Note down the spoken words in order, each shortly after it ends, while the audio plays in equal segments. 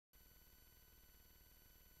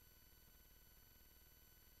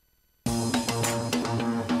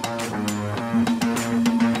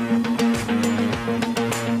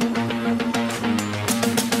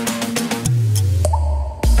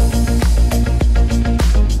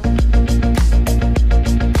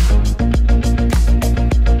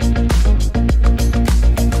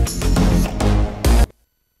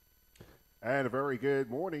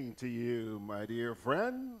My dear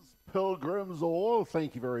friends, pilgrims all,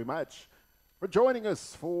 thank you very much for joining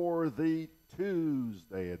us for the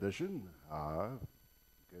Tuesday edition of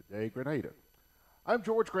Gudday Grenada. I'm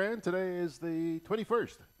George Grant. Today is the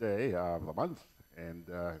 21st day of the month, and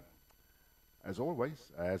as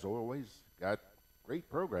always, got great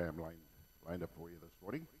program lined up for you this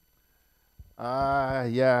morning.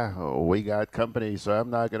 We got company, so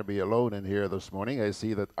I'm not going to be alone in here this morning. I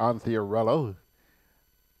see that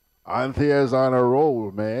Anthea's on a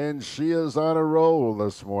roll, man. She is on a roll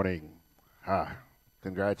this morning.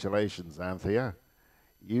 Congratulations, Anthea.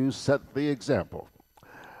 You set the example.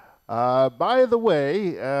 By the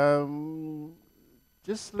way,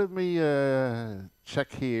 just let me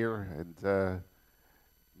check here and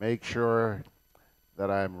make sure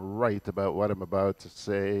that I'm right about what I'm about to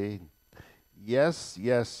say. Yes.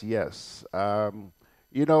 You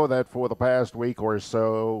know that for the past week or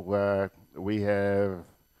so, we have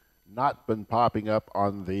not been popping up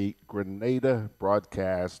on the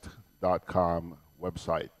GRENADABROADCAST.com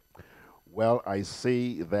website. Well, I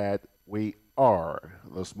see that we are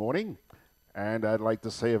this morning, and I'd like to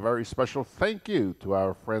say a very special thank you to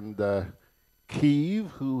our friend Keeve,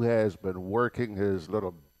 who has been working his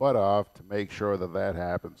little butt off to make sure that that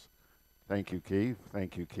happens. Thank you, Keeve.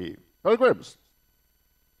 Thank you, Keeve. Pilgrims,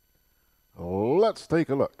 let's take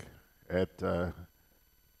a look at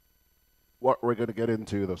what we're going to get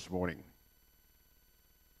into this morning.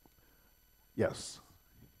 Yes,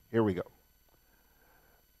 here we go.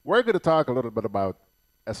 We're going to talk a little bit about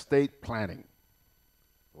estate planning,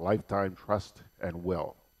 lifetime trust, and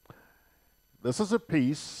will. This is a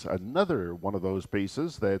piece, another one of those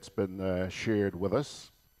pieces that's been shared with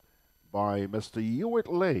us by Mr.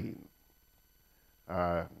 Hewitt Lane.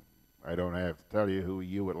 I don't have to tell you who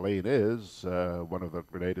Hewitt Lane is, one of the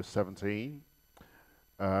Grenada 17.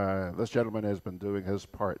 This gentleman has been doing his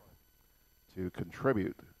part to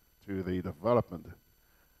contribute to the development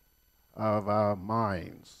of our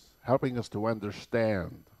minds, helping us to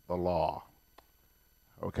understand the law.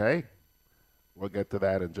 Okay? We'll get to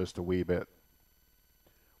that in just a wee bit.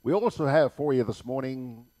 We also have for you this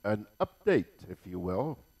morning an update, if you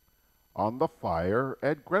will, on the fire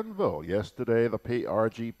at Grenville. Yesterday, the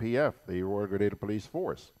RGPF, the Royal Grenada Police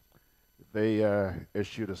Force, they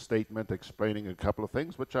issued a statement explaining a couple of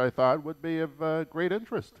things which I thought would be of great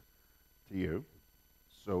interest to you.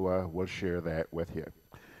 So we'll share that with you.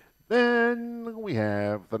 Then we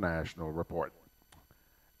have the national report.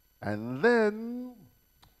 And then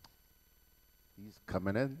he's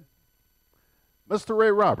coming in. Mr.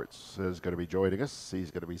 Ray Roberts is going to be joining us. He's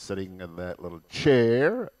going to be sitting in that little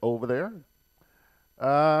chair over there.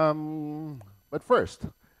 But first,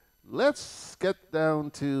 let's get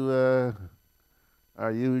down to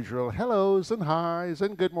our usual hellos and highs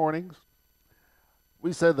and good mornings.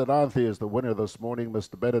 We said that Anthea is the winner this morning.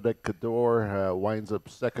 Mr. Benedict Cador winds up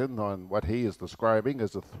second on what he is describing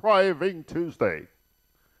as a thriving Tuesday.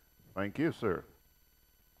 Thank you, sir.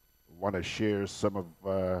 Want to share some of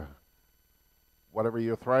whatever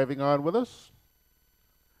you're thriving on with us?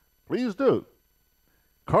 Please do.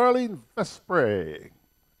 Carlene Vespre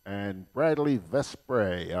and Bradley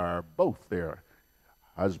Vespre are both there.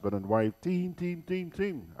 Husband and wife, team.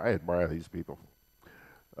 I admire these people.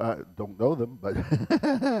 Don't know them, but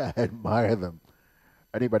I admire them.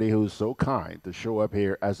 Anybody who's so kind to show up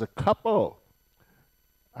here as a couple,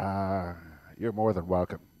 you're more than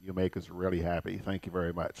welcome. You make us really happy. Thank you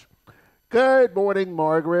very much. Good morning,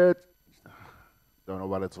 Margaret. Don't know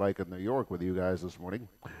what it's like in New York with you guys this morning.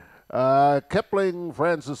 Kipling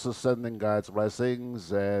Francis is sending God's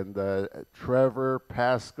blessings, and Trevor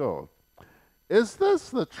Pascal. Is this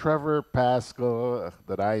the Trevor Pascal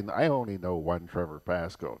that I only know one Trevor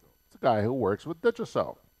Pascal? It's a guy who works with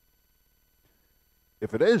Digicel.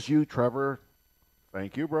 If it is you, Trevor,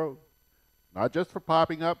 thank you, bro. Not just for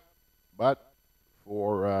popping up, but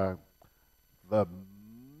for the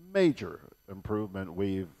major improvement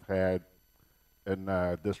we've had in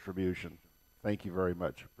distribution. Thank you very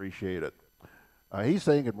much. Appreciate it. He's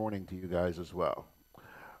saying good morning to you guys as well.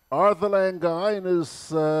 Arthur Langine is,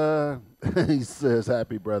 he says,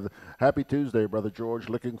 happy Tuesday, Brother George.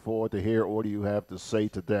 Looking forward to hear what you have to say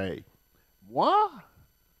today. What?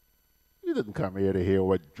 You didn't come here to hear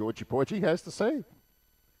what Georgie Porgy has to say.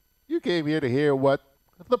 You came here to hear what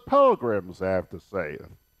the pilgrims have to say.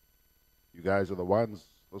 You guys are the ones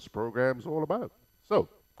this program's all about. So,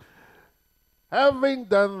 having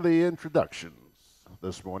done the introductions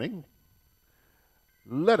this morning,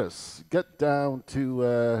 let us get down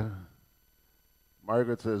to,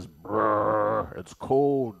 Margaret says, brr, it's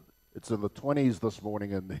cold. It's in the 20s this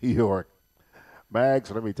morning in New York. Mags,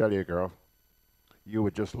 let me tell you, girl, you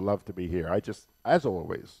would just love to be here. As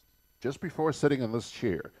always, just before sitting in this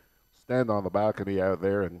chair, stand on the balcony out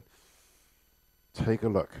there and take a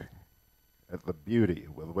look at the beauty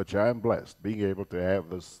with which I'm blessed, being able to have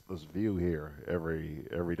this view here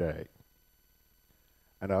every day.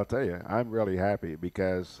 And I'll tell you, I'm really happy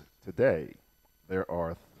because today there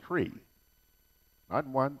are three, not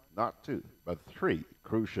one, not two, but three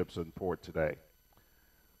cruise ships in port today.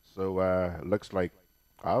 So looks like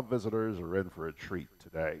our visitors are in for a treat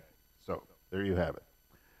today. So there you have it.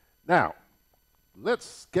 Now,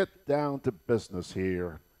 let's get down to business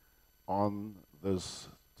here on this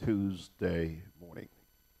Tuesday morning.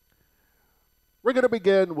 We're going to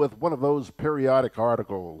begin with one of those periodic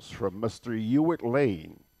articles from Mr. Ewart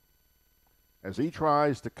Lane as he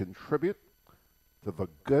tries to contribute to the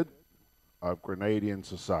good of Grenadian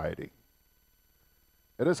society.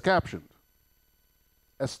 It is captioned,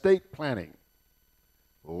 Estate Planning,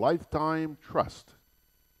 Lifetime Trust,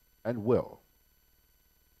 and Will.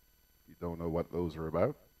 If you don't know what those are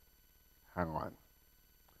about, hang on.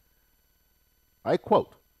 I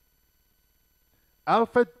quote,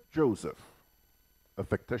 Alfred Joseph, a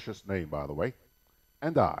fictitious name, by the way,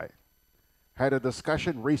 and I had a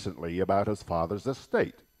discussion recently about his father's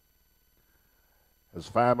estate. His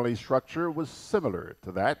family structure was similar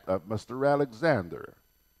to that of Mr. Alexander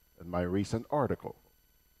in my recent article.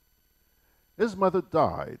 His mother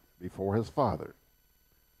died before his father,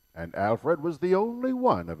 and Alfred was the only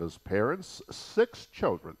one of his parents' 6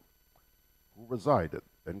 children who resided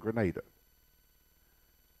in Grenada.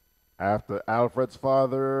 After Alfred's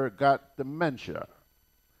father got dementia,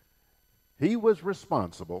 he was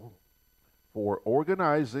responsible for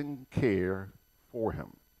organizing care for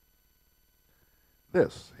him.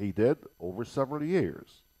 This he did over several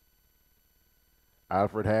years.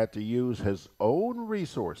 Alfred had to use his own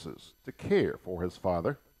resources to care for his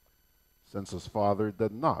father, since his father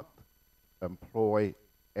did not employ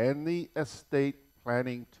any estate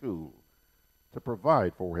planning tool to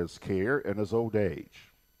provide for his care in his old age.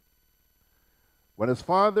 When his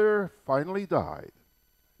father finally died,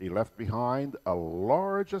 he left behind a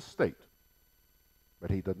large estate,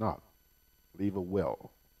 but he did not leave a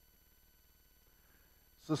will.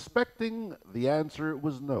 Suspecting the answer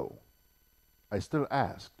was no, I still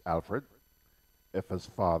asked Alfred if his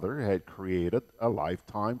father had created a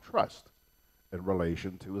lifetime trust in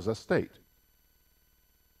relation to his estate.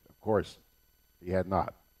 Of course, he had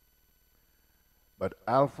not. But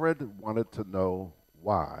Alfred wanted to know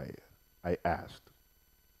why I asked.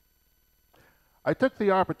 I took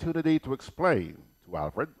the opportunity to explain to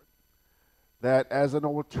Alfred that as an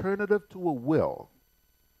alternative to a will,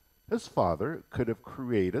 his father could have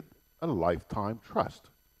created a lifetime trust.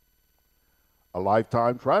 A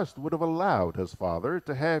lifetime trust would have allowed his father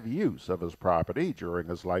to have use of his property during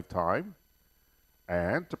his lifetime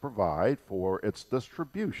and to provide for its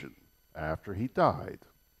distribution after he died.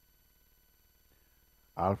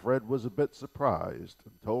 Alfred was a bit surprised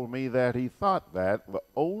and told me that he thought that the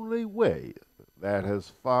only way that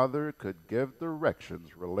his father could give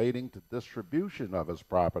directions relating to distribution of his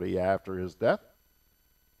property after his death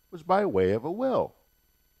was by way of a will.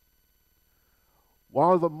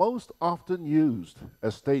 While the most often used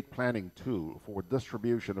estate planning tool for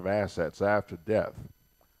distribution of assets after death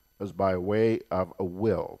is by way of a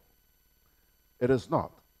will, it is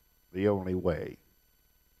not the only way.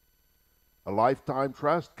 A lifetime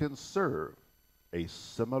trust can serve a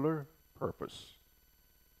similar purpose.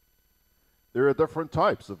 There are different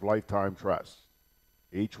types of lifetime trusts,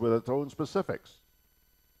 each with its own specifics.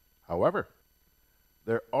 However,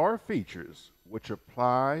 there are features which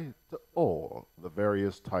apply to all the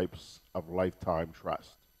various types of lifetime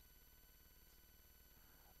trust.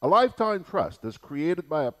 A lifetime trust is created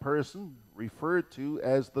by a person referred to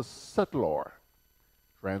as the settlor,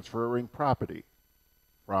 transferring property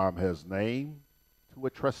from his name to a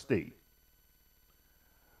trustee.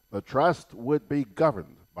 The trust would be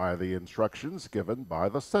governed by the instructions given by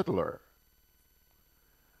the settlor.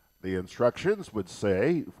 The instructions would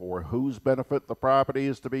say for whose benefit the property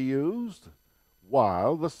is to be used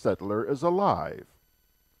while the settlor is alive,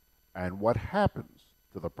 and what happens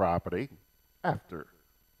to the property after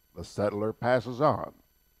the settlor passes on.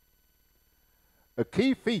 A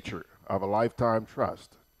key feature of a lifetime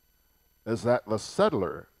trust is that the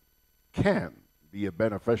settlor can be a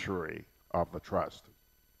beneficiary of the trust.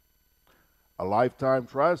 A lifetime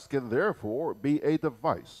trust can therefore be a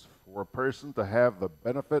device for a person to have the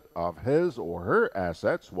benefit of his or her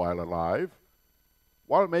assets while alive,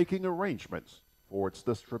 while making arrangements for its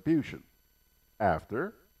distribution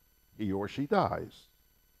after he or she dies.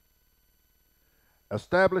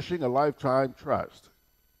 Establishing a lifetime trust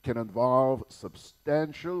can involve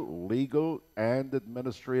substantial legal and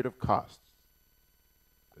administrative costs.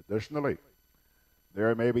 Additionally,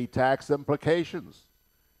 there may be tax implications,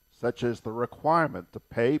 such as the requirement to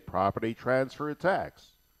pay property transfer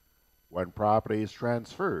tax when property is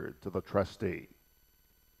transferred to the trustee.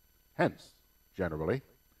 Hence, generally,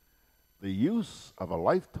 the use of a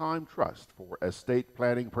lifetime trust for estate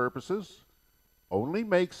planning purposes only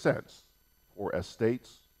makes sense for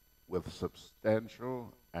estates with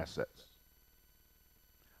substantial assets.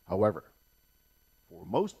 However, for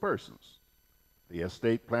most persons, the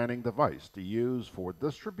estate planning device to use for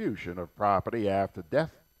distribution of property after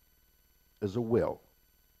death is a will.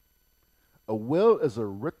 A will is a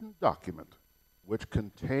written document which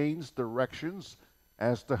contains directions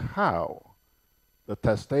as to how the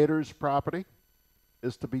testator's property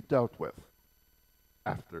is to be dealt with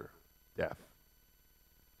after death.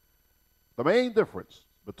 The main difference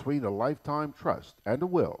between a lifetime trust and a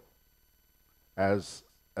will as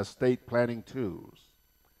estate planning tools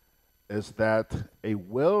is that a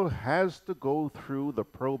will has to go through the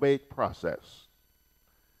probate process.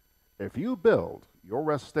 If you build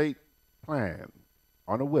your estate plan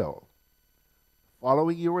on a will,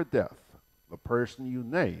 following your death, the person you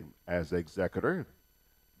name as executor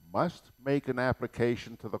must make an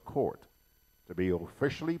application to the court to be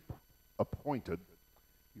officially appointed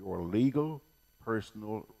your legal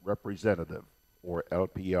personal representative, or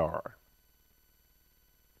LPR.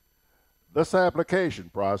 This application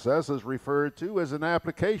process is referred to as an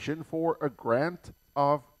application for a grant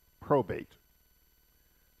of probate.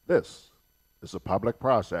 This is a public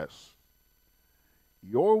process.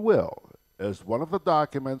 Your will is one of the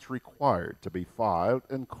documents required to be filed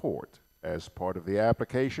in court as part of the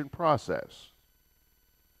application process.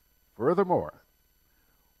 Furthermore,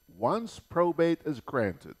 once probate is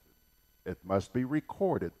granted, it must be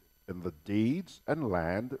recorded in the Deeds and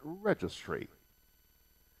Land Registry.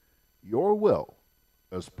 Your will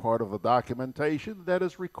is part of the documentation that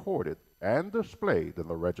is recorded and displayed in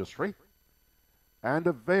the registry and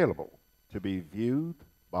available to be viewed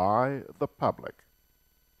by the public.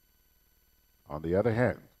 On the other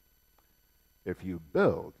hand, if you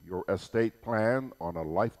build your estate plan on a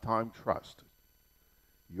lifetime trust,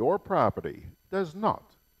 your property does not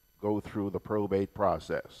go through the probate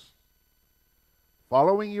process.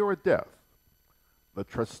 Following your death, the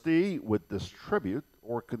trustee would distribute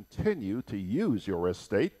or continue to use your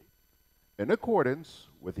estate in accordance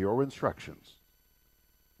with your instructions,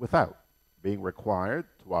 without being required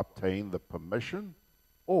to obtain the permission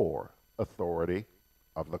or authority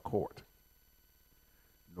of the court.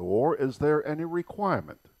 Nor is there any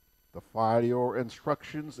requirement to file your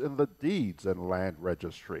instructions in the Deeds and Land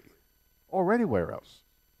Registry or anywhere else.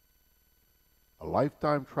 A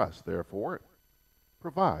lifetime trust, therefore,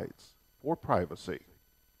 provides for privacy.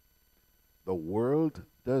 The world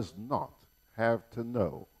does not have to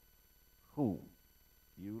know whom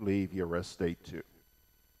you leave your estate to.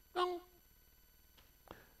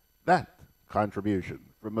 That contribution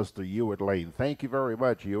from Mr. Hewitt Lane. Thank you very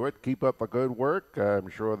much, Hewitt. Keep up the good work. I'm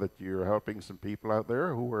sure that you're helping some people out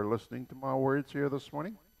there who are listening to my words here this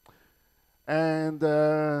morning. And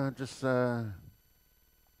let's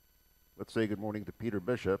say good morning to Peter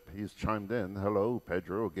Bishop. He's chimed in. Hello,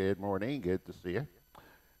 Pedro. Good morning. Good to see you.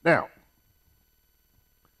 Now,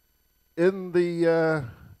 in the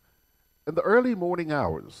early morning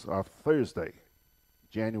hours of Thursday,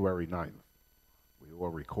 January 9th, we will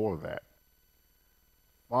recall that,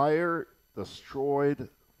 fire destroyed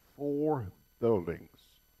 4 buildings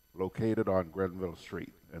located on Grenville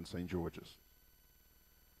Street in St. George's.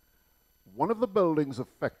 One of the buildings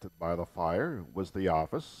affected by the fire was the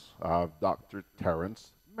office of Dr.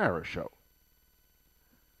 Terence Marichaux.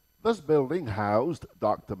 This building housed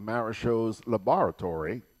Dr. Marichaux's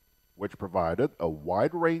laboratory, which provided a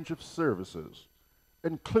wide range of services,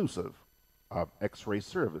 inclusive of X-ray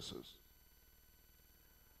services.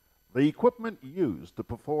 The equipment used to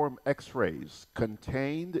perform X-rays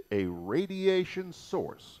contained a radiation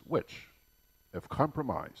source which, if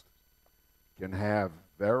compromised, can have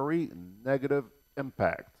very negative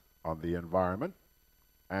impact on the environment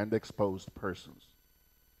and exposed persons.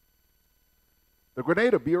 The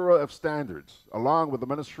Grenada Bureau of Standards, along with the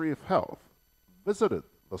Ministry of Health, visited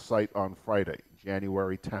the site on Friday,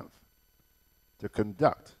 January 10th, to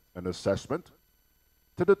conduct an assessment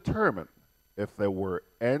to determine if there were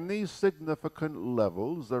any significant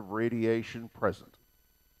levels of radiation present.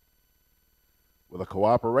 With the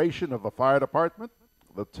cooperation of the fire department,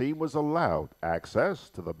 the team was allowed access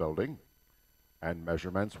to the building and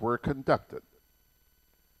measurements were conducted.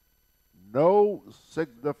 No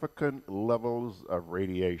significant levels of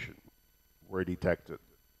radiation were detected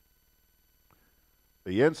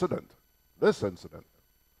This incident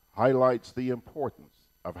highlights the importance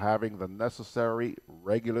of having the necessary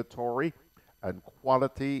regulatory and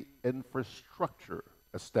quality infrastructure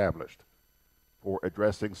established for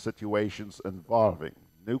addressing situations involving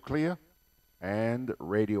nuclear and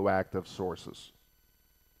radioactive sources.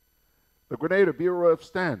 The Grenada Bureau of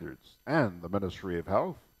Standards and the Ministry of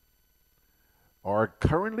Health are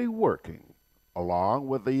currently working along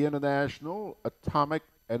with the International Atomic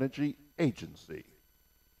Energy Agency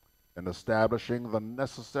in establishing the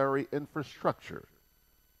necessary infrastructure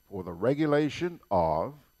for the regulation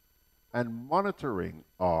of and monitoring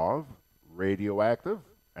of radioactive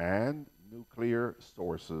and nuclear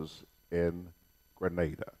sources in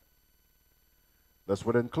Grenada. This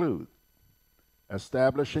would include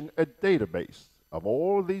establishing a database of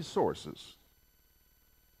all these sources,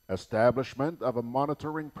 establishment of a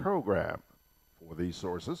monitoring program for these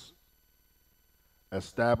sources,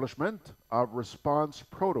 establishment of response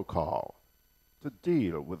protocol to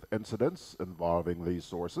deal with incidents involving these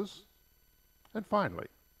sources, and finally,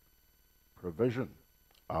 provision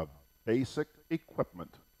of basic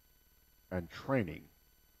equipment and training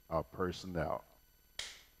of personnel.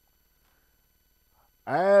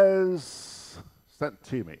 As sent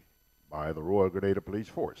to me by the Royal Grenada Police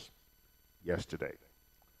Force yesterday,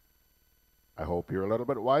 I hope you're a little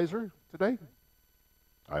bit wiser today.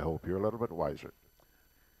 I hope you're a little bit wiser.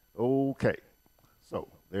 Okay, so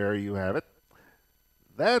there you have it.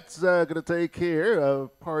 That's going to take care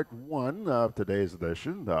of part one of today's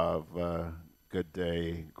edition of Good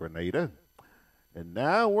Day Grenada. And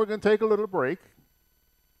now we're going to take a little break,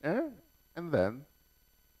 and then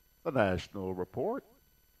the national report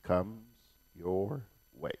comes your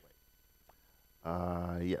way.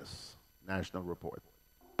 Yes, national report.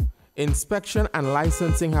 Inspection and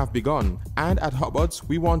licensing have begun, and at Hubbard's,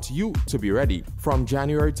 we want you to be ready. From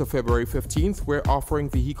January to February 15th, we're offering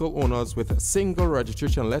vehicle owners with single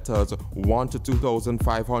registration letters 1 to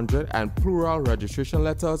 2,500 and plural registration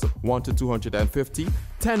letters 1 to 250,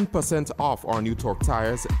 10% off our new torque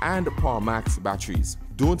tires and Power Max batteries.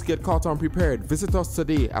 Don't get caught unprepared. Visit us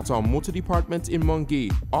today at our motor department in Mungay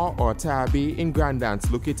or our tire bay in Grandance,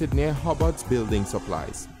 located near Hubbard's Building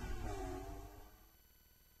Supplies.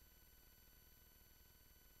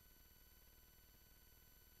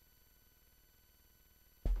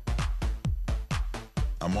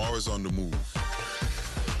 I'm always on the move.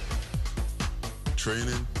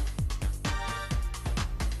 Training,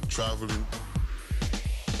 traveling,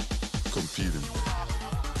 competing.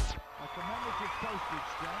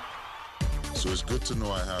 So it's good to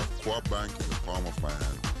know I have Quad Bank in the palm of my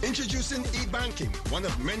hand. Introducing e-banking, one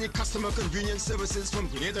of many customer convenience services from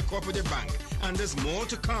Grenada Cooperative Bank. And there's more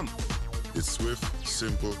to come. It's swift,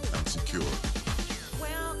 simple, and secure.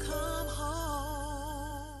 Welcome home.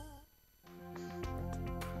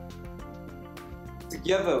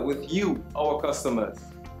 Together with you, our customers,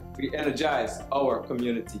 we energize our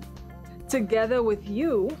community. Together with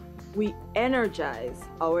you, we energize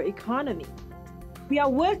our economy. We are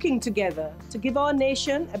working together to give our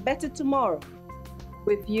nation a better tomorrow.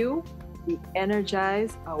 With you, we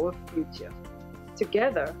energize our future.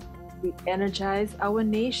 Together, we energize our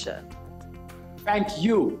nation. Thank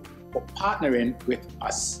you for partnering with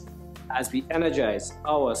us as we energize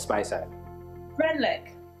our Speyside.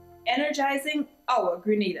 Grenlec, energizing our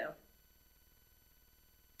Grenada.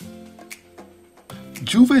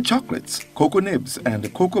 Juve chocolates, cocoa nibs,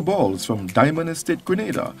 and cocoa balls from Diamond Estate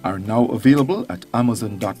Grenada are now available at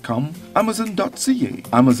Amazon.com, Amazon.ca,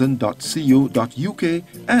 Amazon.co.uk,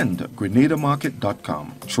 and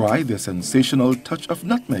GrenadaMarket.com. Try their sensational touch of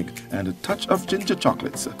nutmeg and a touch of ginger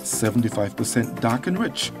chocolates, 75% dark and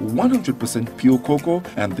rich, 100% pure cocoa,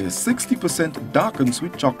 and their 60% dark and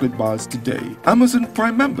sweet chocolate bars today. Amazon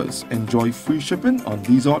Prime members enjoy free shipping on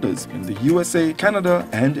these orders in the USA, Canada,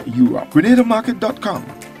 and Europe. GrenadaMarket.com.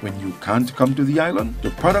 When you can't come to the island,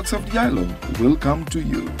 the products of the island will come to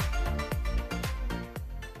you.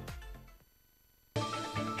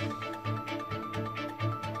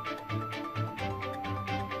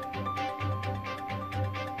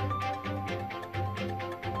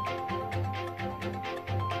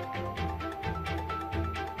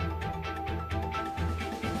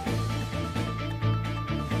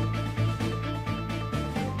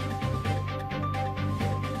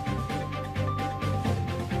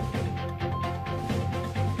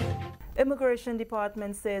 Immigration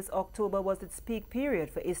Department says October was its peak period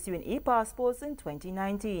for issuing e-passports in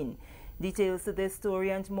 2019. Details to this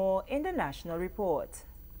story and more in the National Report.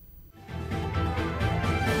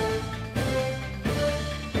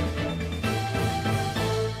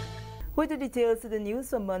 With the details to the news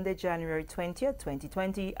for Monday, January 20th,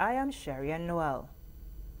 2020, I am Sherry Ann Noel.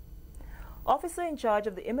 Officer in charge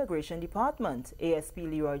of the Immigration Department, ASP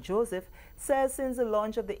Leroy Joseph, says since the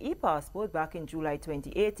launch of the e-passport back in July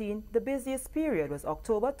 2018, the busiest period was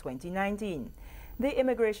October 2019. The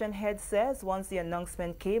immigration head says once the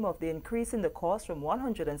announcement came of the increase in the cost from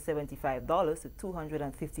 $175 to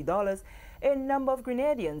 $250, a number of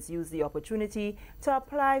Grenadians used the opportunity to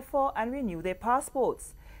apply for and renew their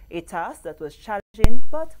passports, a task that was challenging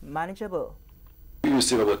but manageable. We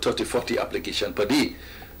receive about 30-40 applications per day,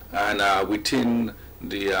 and within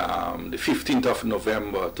the 15th of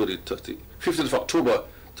November to the 15th of October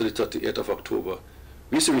to the 38th of October,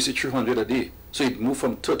 we used to receive 300 a day. So it moved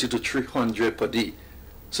from 30 to 300 per day.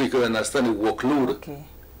 So you can understand the workload. Okay.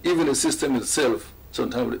 Even the system itself,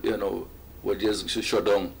 sometimes, will just shut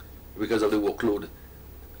down because of the workload.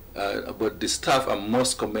 But the staff, I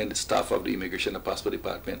must commend the staff of the Immigration and Passport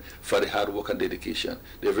Department for the hard work and dedication.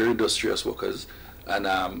 They're very industrious workers,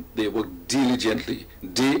 and they work diligently,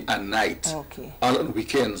 day and night, on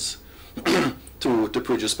weekends, to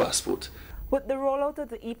produce passport. With the rollout of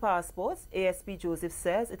the e-passports, ASP Joseph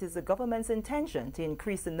says it is the government's intention to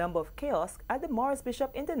increase the number of kiosks at the Morris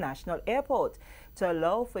Bishop International Airport to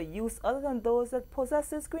allow for use other than those that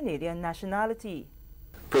possesses Grenadian nationality.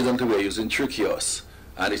 Presently, we are using 3 kiosks,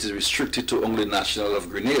 and it is restricted to only national of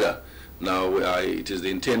Grenada. Now, it is the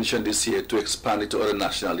intention this year to expand it to other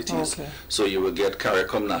nationalities. Okay. So you will get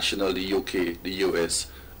CARICOM national, the UK, the US,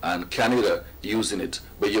 and Canada using it,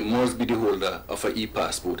 but you must be the holder of an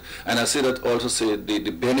e-passport. And I say that also say the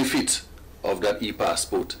benefit of that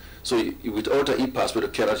e-passport. So without an e-passport, you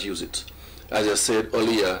cannot use it. As I said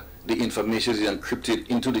earlier, the information is encrypted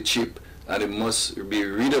into the chip, and it must be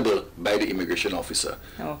readable by the immigration officer.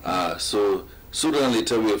 Okay. So sooner or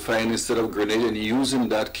later, we'll find instead of Grenadian using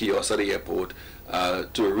that kiosk at the airport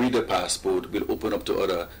to read the passport, will open up to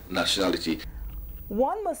other nationality.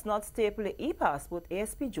 One must not staple the e-passport,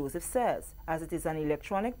 ASP Joseph says, as it is an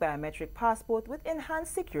electronic biometric passport with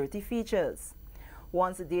enhanced security features.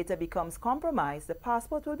 Once the data becomes compromised, the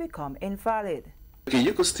passport will become invalid. Okay,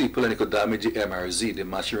 you could staple and you could damage the MRZ, the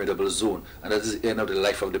machine readable zone, and that is the end of the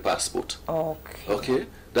life of the passport. Okay. Okay,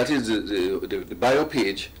 that is the bio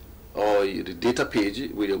page or the data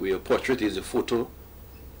page where your portrait is a photo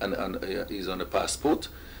and is on the passport.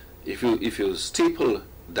 If you staple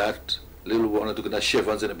that little one or two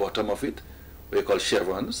chevrons in the bottom of it, what you call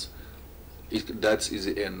chevrons, that is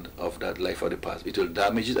the end of that life of the passport. It will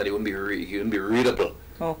damage it and it won't be readable.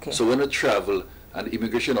 Okay. So when you travel, and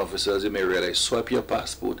immigration officers, you may realize, swap your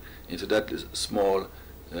passport into that small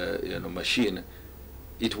machine,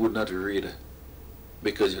 it would not read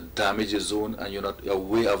because you damage the zone and you're not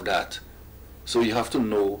aware of that. So you have to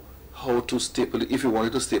know how to staple it if you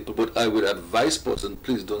wanted to staple. But I would advise person,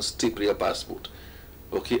 please don't staple your passport.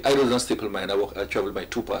 Okay, I don't staple mine. I travel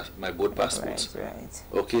my both passports. Right.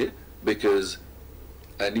 Okay, because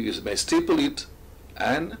you may staple it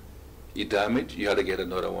and it damaged. You had to get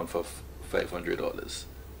another one for $500.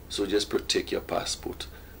 So just protect your passport.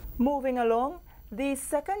 Moving along, the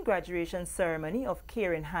second graduation ceremony of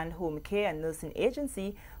Care in Hand Home Care and Nursing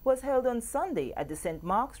Agency was held on Sunday at the St.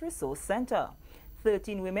 Mark's Resource Center.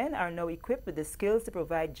 13 women are now equipped with the skills to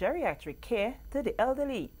provide geriatric care to the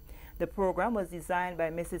elderly. The program was designed by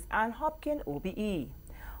Mrs. Ann Hopkins, OBE.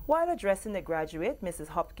 While addressing the graduate, Mrs.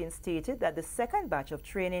 Hopkins stated that the second batch of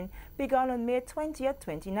training began on May 20th,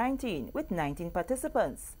 2019 with 19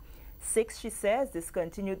 participants. 6, she says,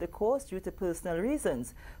 discontinued the course due to personal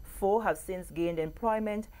reasons. 4 have since gained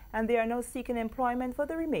employment, and they are now seeking employment for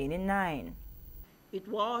the remaining 9. It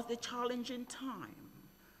was a challenging time,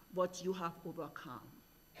 but you have overcome.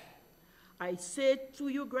 I say to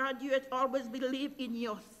you, graduate, always believe in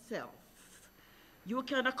yourself. You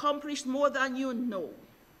can accomplish more than you know.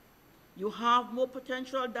 You have more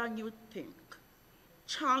potential than you think.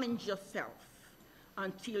 Challenge yourself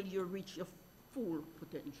until you reach your full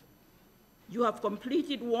potential. You have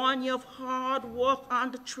completed 1 year of hard work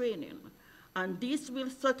and training, and this will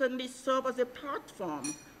certainly serve as a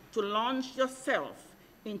platform to launch yourself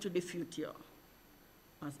into the future.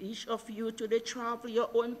 As each of you today travel your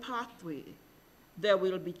own pathway, there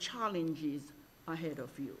will be challenges ahead of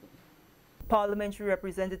you. Parliamentary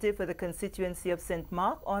representative for the constituency of St.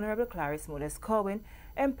 Mark, Honorable Clarice Moles-Cowan,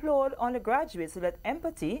 implored undergraduates to let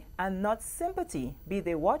empathy and not sympathy be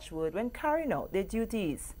their watchword when carrying out their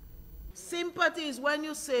duties. Sympathy is when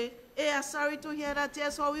you say, hey, I'm sorry to hear that,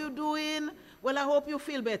 yes, how are you doing? Well, I hope you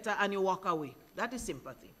feel better, and you walk away. That is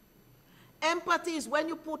sympathy. Empathy is when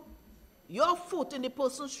you put your foot in the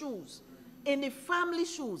person's shoes, in the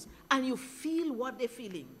family's shoes, and you feel what they're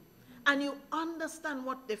feeling, and you understand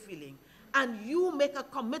what they're feeling, and you make a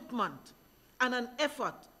commitment and an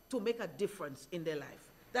effort to make a difference in their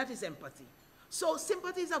life. That is empathy. So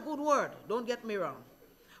sympathy is a good word, don't get me wrong.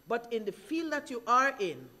 But in the field that you are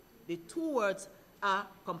in, the two words are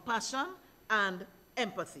compassion and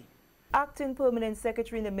empathy. Acting Permanent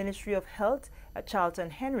Secretary in the Ministry of Health, Charlton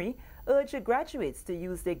Henry, urged the graduates to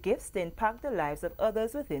use their gifts to impact the lives of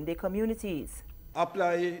others within their communities.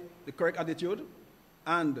 Apply the correct attitude,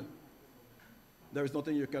 and there is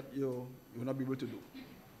nothing you will not be able to do.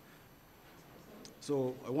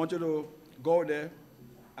 So I want you to go there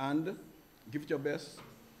and give it your best.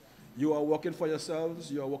 You are working for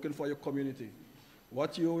yourselves, you are working for your community.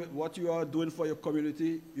 What you are doing for your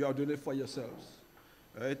community, you are doing it for yourselves,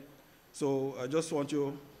 right? So I just want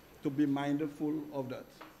you to be mindful of that.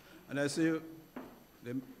 And I say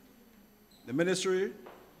the ministry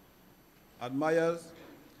admires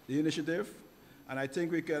the initiative, and I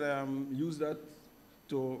think we can use that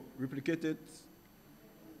to replicate it,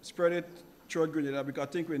 spread it throughout Grenada, because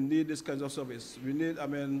I think we need this kind of service. We need,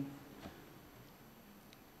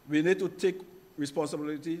 we need to take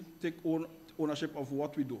responsibility, take ownership of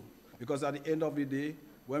what we do. Because at the end of the day,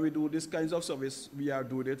 when we do this kinds of service, we are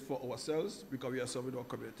doing it for ourselves because we are serving our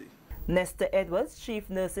community. Nestor Edwards, Chief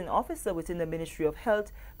Nursing Officer within the Ministry of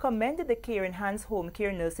Health, commended the Care Enhanced Home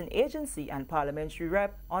Care Nursing Agency and Parliamentary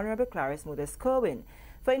Rep. Honorable Clarice Modest-Kerwin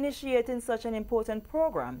for initiating such an important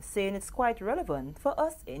program, saying it's quite relevant for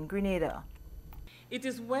us in Grenada. It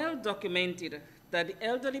is well documented that the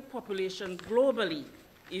elderly population globally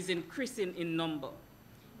is increasing in number.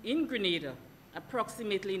 In Grenada,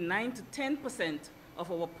 approximately 9 to 10%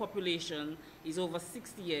 of our population is over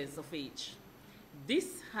 60 years of age.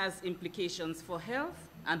 This has implications for health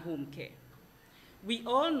and home care. We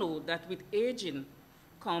all know that with aging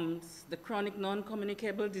comes the chronic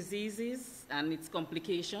non-communicable diseases and its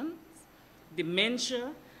complications,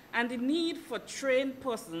 dementia, and the need for trained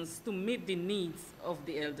persons to meet the needs of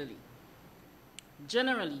the elderly.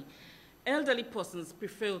 Generally, elderly persons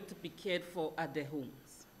prefer to be cared for at their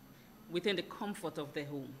homes, within the comfort of their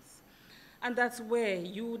homes. And that's where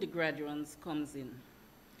you, the graduates, comes in.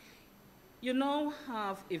 You now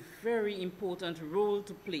have a very important role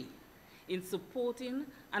to play in supporting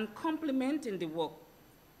and complementing the work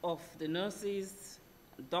of the nurses,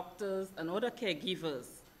 doctors, and other caregivers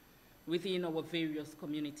within our various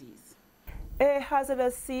communities. A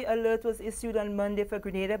hazardous sea alert was issued on Monday for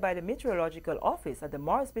Grenada by the Meteorological Office at the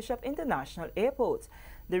Morris Bishop International Airport.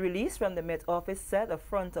 The release from the Met Office said a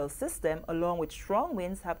frontal system along with strong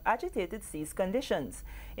winds have agitated seas conditions,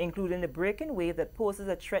 including the breaking wave that poses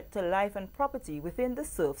a threat to life and property within the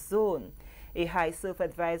surf zone. A high surf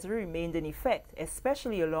advisory remained in effect,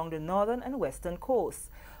 especially along the northern and western coasts.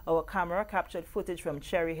 Our camera captured footage from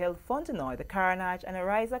Cherry Hill, Fontenoy, the Carnage, and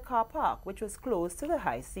Ariza Car Park, which was closed to the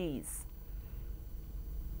high seas.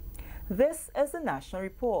 This is the National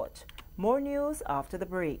Report. More news after the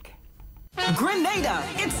break. Grenada,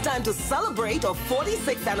 it's time to celebrate our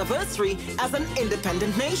 46th anniversary as an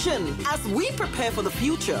independent nation as we prepare for the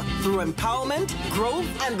future through empowerment, growth,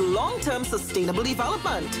 and long-term sustainable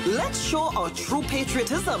development. Let's show our true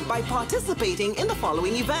patriotism by participating in the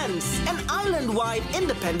following events. An island-wide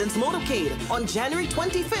independence motorcade on January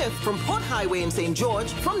 25th from Port Highway in St.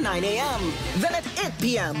 George from 9 a.m. Then at 8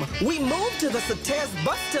 p.m., we move to the Saterres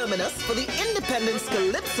bus terminus for the Independence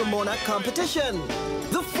Calypso Monarch competition.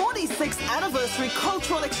 The 46th anniversary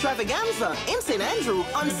cultural extravaganza in St. Andrew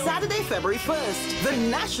on Saturday, February 1st. The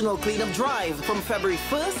National Cleanup Drive from February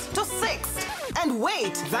 1st to 6th. And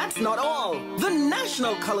wait, that's not all. The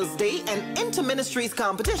National Colors Day and Inter-Ministries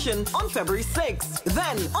competition on February 6th.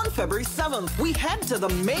 Then, on February 7th, we head to the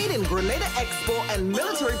Made in Grenada Expo and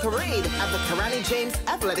Military Parade at the Karani James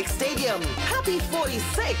Athletic Stadium. Happy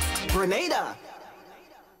 46th, Grenada!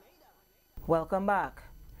 Welcome back.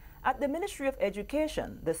 At the Ministry of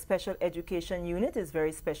Education, the Special Education Unit is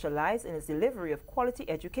very specialized in its delivery of quality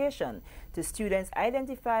education to students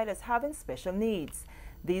identified as having special needs.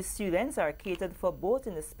 These students are catered for both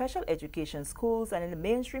in the special education schools and in the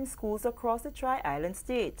mainstream schools across the Tri-Island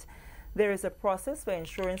state. There is a process for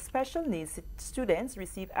ensuring special needs students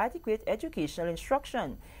receive adequate educational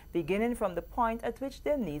instruction, beginning from the point at which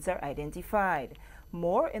their needs are identified.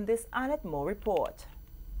 More in this Annette Moore report.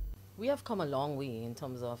 We have come a long way in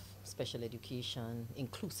terms of special education,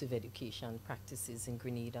 inclusive education practices in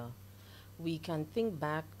Grenada. We can think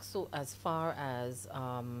back so as far as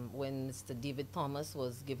when Mr. David Thomas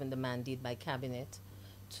was given the mandate by Cabinet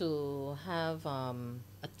to have a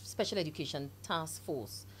special education task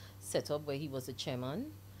force set up where he was the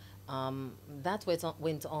chairman. That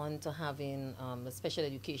went on to having a special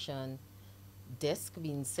education desk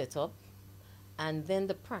being set up. And then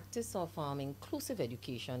the practice of inclusive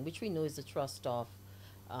education, which we know is the trust of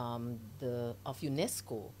of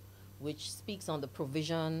UNESCO, which speaks on the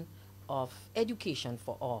provision of education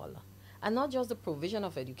for all. And not just the provision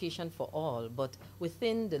of education for all, but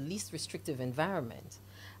within the least restrictive environment.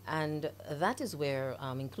 And that is where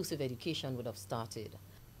inclusive education would have started.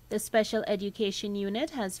 The Special Education Unit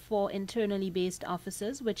has 4 internally based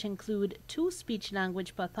officers, which include 2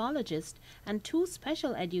 speech-language pathologists and 2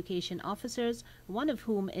 special education officers, one of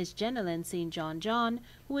whom is Jenelyn St. John,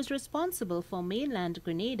 who is responsible for mainland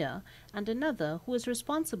Grenada, and another who is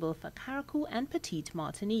responsible for Carriacou and Petite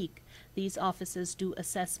Martinique. These officers do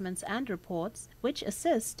assessments and reports, which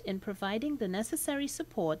assist in providing the necessary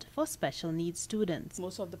support for special needs students.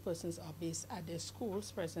 Most of the persons are based at their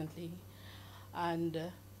schools presently,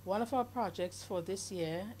 and one of our projects for this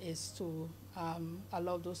year is to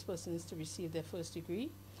allow those persons to receive their first degree.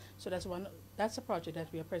 So that's a project that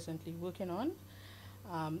we are presently working on.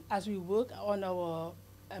 As we work on our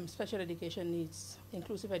special education needs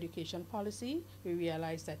inclusive education policy, we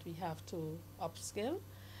realize that we have to upskill,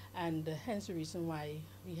 and hence the reason why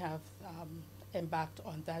we have embarked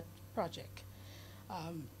on that project,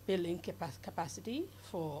 building capacity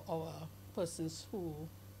for our persons who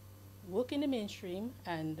work in the mainstream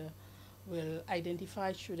and will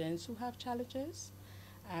identify students who have challenges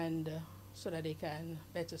and so that they can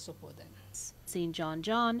better support them. St.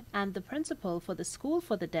 John and the principal for the School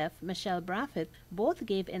for the Deaf, Michelle Braffett, both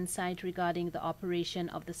gave insight regarding the operation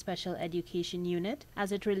of the Special Education Unit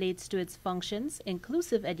as it relates to its functions,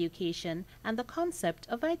 inclusive education, and the concept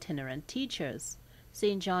of itinerant teachers.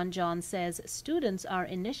 St. John says students are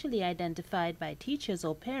initially identified by teachers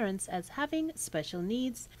or parents as having special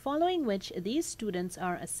needs, following which these students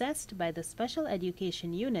are assessed by the Special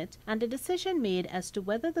Education Unit and a decision made as to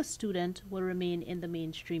whether the student will remain in the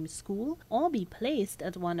mainstream school or be placed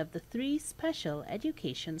at one of the 3 special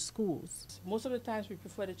education schools. Most of the times we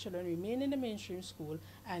prefer the children remain in the mainstream school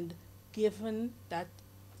and given that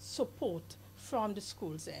support from the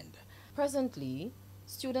school's end. Presently,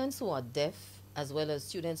 students who are deaf as well as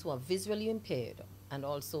students who are visually impaired and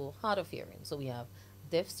also hard of hearing. So we have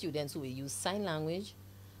deaf students who will use sign language,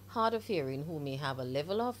 hard of hearing who may have a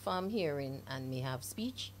level of hearing and may have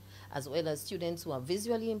speech, as well as students who are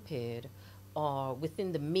visually impaired or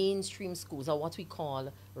within the mainstream schools or what we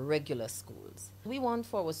call regular schools. We want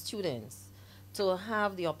for our students to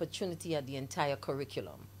have the opportunity at the entire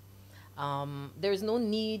curriculum. There is no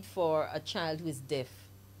need for a child who is deaf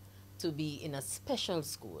to be in a special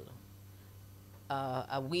school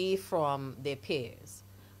away from their peers,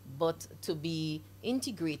 but to be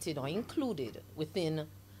integrated or included within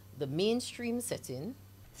the mainstream setting.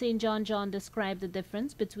 St. John described the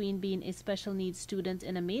difference between being a special needs student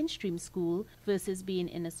in a mainstream school versus being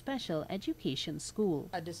in a special education school.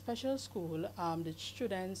 At the special school, the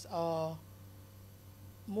students are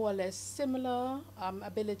more or less similar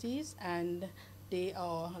abilities, and they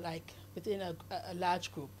are like within a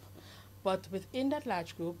large group. But within that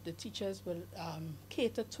large group, the teachers will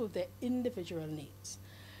cater to their individual needs.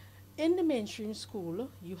 In the mainstream school,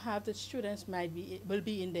 you have the students will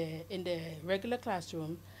be in the regular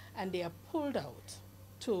classroom, and they are pulled out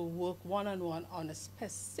to work one-on-one on a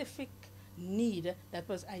specific need that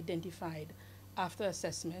was identified after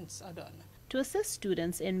assessments are done. To assist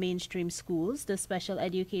students in mainstream schools, the Special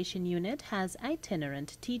Education Unit has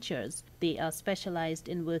itinerant teachers. They are specialized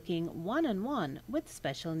in working one-on-one with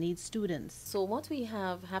special needs students. So what we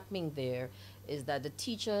have happening there is that the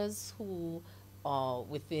teachers who are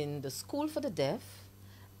within the School for the Deaf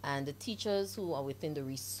and the teachers who are within the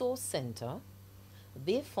Resource Center,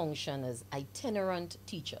 they function as itinerant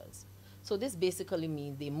teachers. So this basically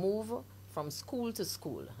means they move from school to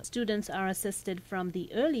school. Students are assisted from the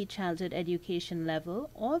early childhood education level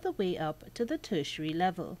all the way up to the tertiary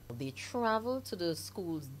level. They travel to the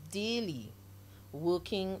schools daily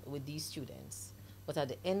working with these students. But at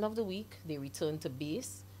the end of the week, they return to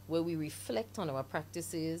base where we reflect on our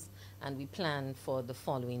practices and we plan for the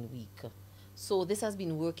following week. So this has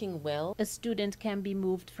been working well. A student can be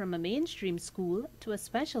moved from a mainstream school to a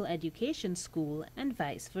special education school and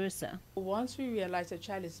vice versa. Once we realize a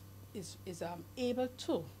child is able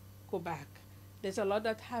to go back, there's a lot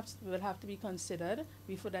that will have to be considered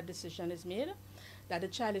before that decision is made, that the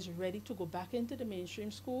child is ready to go back into the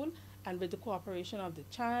mainstream school, and with the cooperation of the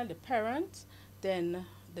child, the parents, then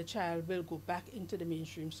the child will go back into the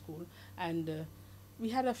mainstream school. And we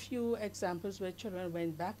had a few examples where children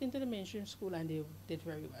went back into the mainstream school and they did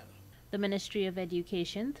very well. The Ministry of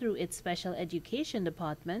Education, through its Special Education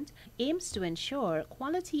Department, aims to ensure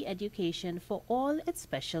quality education for all its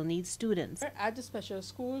special needs students. At the special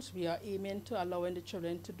schools, we are aiming to allowing the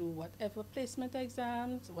children to do whatever placement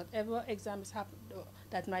exams, whatever exams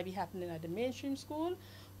that might be happening at the mainstream school.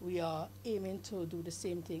 we are aiming to do the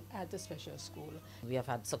same thing at the special school. We have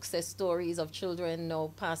had success stories of children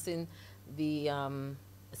now passing the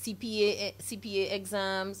CPA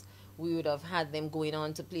exams. We would have had them going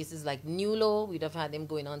on to places like NULO. We'd have had them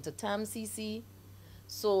going on to TAMCC.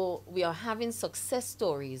 So we are having success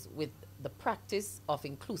stories with the practice of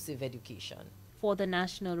inclusive education. For the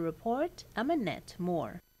National Report, I'm Annette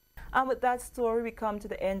Moore. And with that story, we come to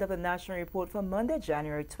the end of the National Report for Monday,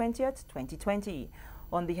 January 20th, 2020.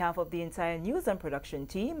 On behalf of the entire news and production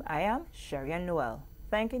team, I am Sherry Ann Noel,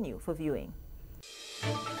 thanking you for viewing.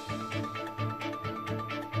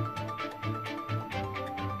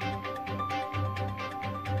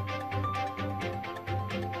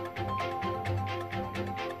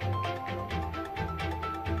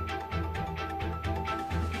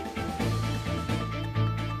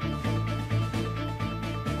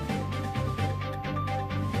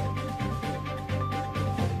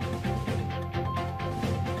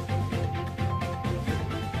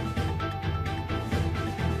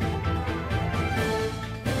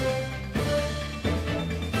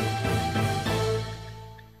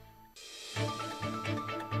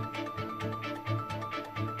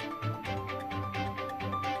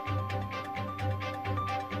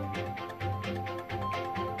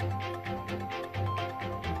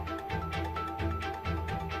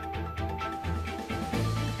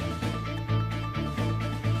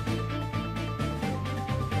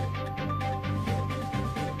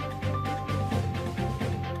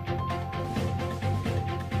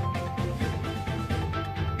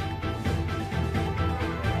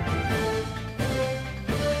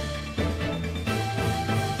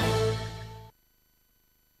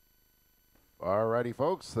 Alrighty,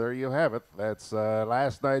 folks, there you have it. That's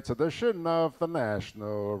last night's edition of the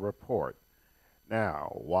National Report.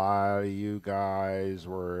 Now, while you guys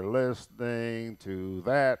were listening to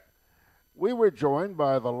that, we were joined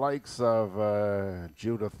by the likes of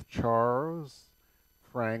Judith Charles,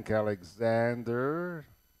 Frank Alexander,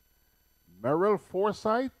 Merrill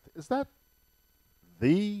Forsyth. Is that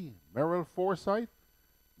the Merrill Forsyth?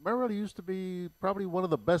 Merrill used to be probably one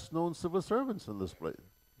of the best-known civil servants in this place.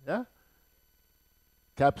 Yeah?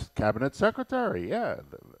 Cabinet Secretary, yeah.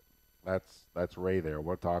 That's Ray there.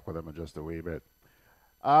 We'll talk with him in just a wee bit.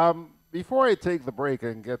 Before I take the break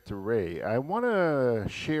and get to Ray, I want to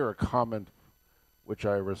share a comment which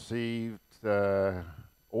I received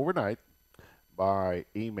overnight by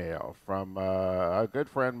email from a good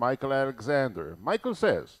friend, Michael Alexander. Michael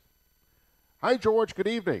says, "Hi, George, good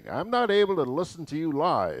evening. I'm not able to listen to you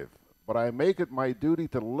live, but I make it my duty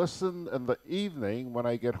to listen in the evening when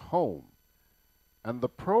I get home. And the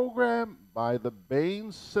program by the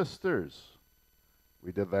Bain sisters,"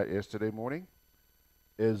 we did that yesterday morning,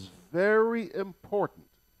 "is very important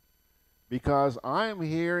because I'm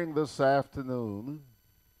hearing this afternoon,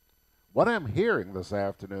 what I'm hearing this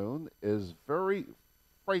afternoon is very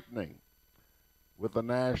frightening with the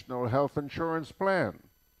National Health Insurance Plan.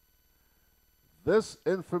 This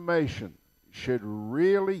information should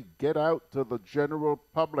really get out to the general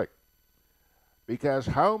public. Because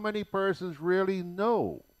how many persons really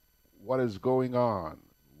know what is going on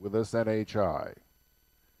with this NHI?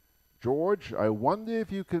 George, I wonder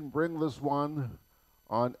if you can bring this one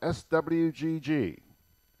on SWGG,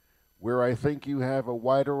 where I think you have a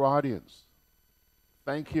wider audience.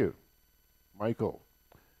 Thank you, Michael."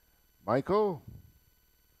 Michael,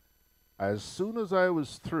 as soon as I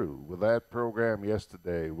was through with that program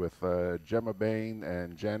yesterday with Gemma Bain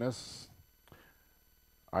and Janice,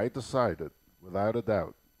 I decided, without a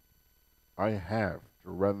doubt, I have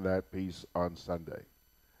to run that piece on Sunday.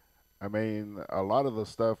 I mean, a lot of the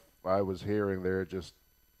stuff I was hearing there just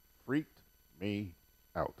freaked me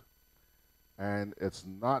out. And it's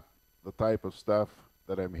not the type of stuff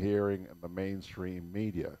that I'm hearing in the mainstream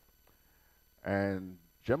media. And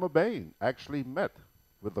Gemma Bain actually met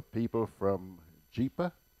with the people from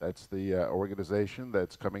JIPA. That's the organization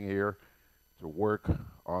that's coming here to work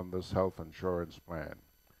on this health insurance plan.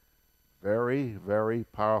 Very, very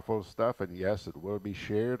powerful stuff, and yes, it will be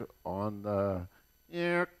shared on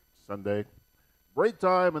Sunday. Break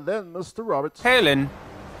time, and then Mr. Roberts. Hey, Lynn.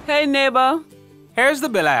 Hey, neighbor. Here's the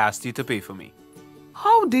bill I asked you to pay for me.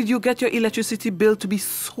 How did you get your electricity bill to be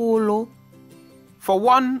so low? For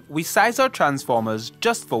one, we size our transformers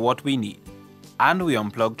just for what we need. And we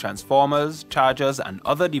unplug transformers, chargers, and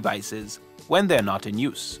other devices when they're not in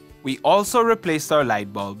use. We also replaced our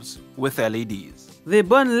light bulbs with LEDs. They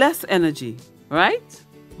burn less energy, right?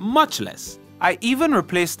 Much less. I even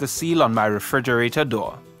replaced the seal on my refrigerator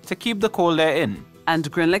door to keep the cold air in.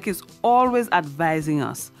 And Grenlec is always advising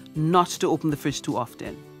us not to open the fridge too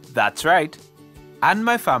often. That's right. And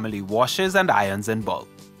my family washes and irons in bulk.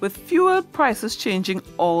 With fuel prices changing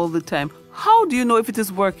all the time, how do you know if it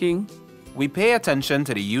is working? We pay attention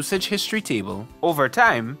to the usage history table. Over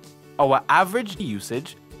time, our average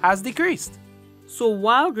usage has decreased. So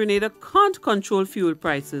while Grenada can't control fuel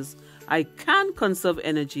prices, I can conserve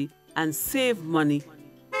energy and save money.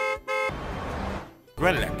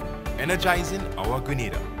 Grenelec, energizing our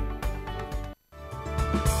Grenada.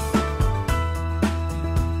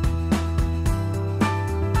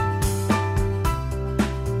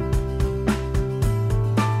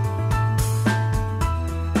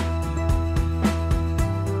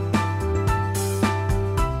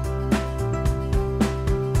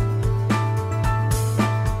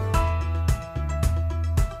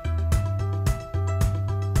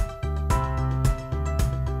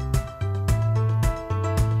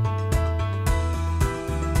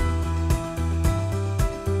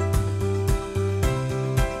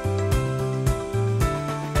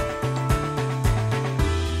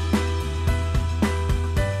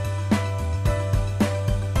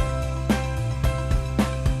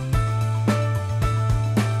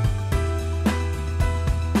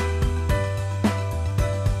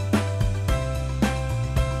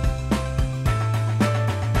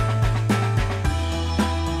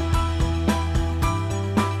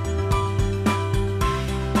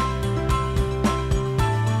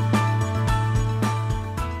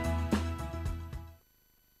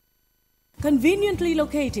 Conveniently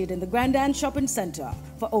located in the Grandand Shopping Center,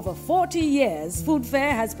 for over 40 years, Food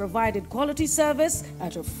Fair has provided quality service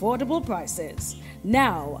at affordable prices.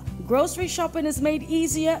 Now, grocery shopping is made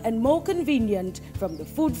easier and more convenient from the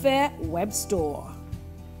Food Fair web store.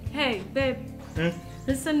 Hey, babe.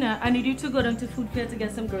 Listen, I need you to go down to Food Fair to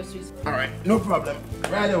get some groceries. All right, no problem.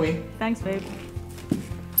 Right away. Thanks, babe.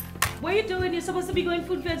 What are you doing? You're supposed to be going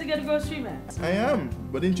Food Fair to get a grocery, man. I am,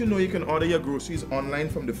 but didn't you know you can order your groceries online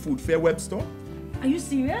from the Food Fair web store? Are you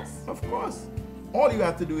serious? Of course. All you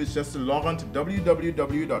have to do is just to log on to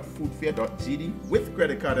www.foodfair.gd with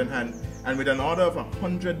credit card in hand, and with an order of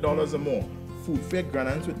 $100 or more, Food Fair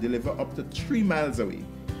Grenans will deliver up to 3 miles away.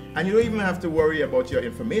 And you don't even have to worry about your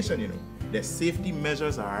information, you know. Their safety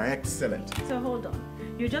measures are excellent. So hold on.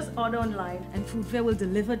 You just order online and Food Fair will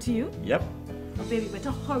deliver to you? Yep. Oh, baby,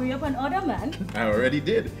 better hurry up and order, man. I already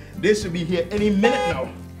did. They should be here any minute now.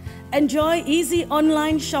 Enjoy easy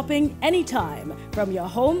online shopping anytime from your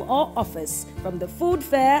home or office from the Food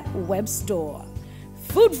Fair web store.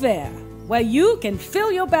 Food Fair, where you can fill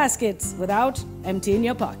your baskets without emptying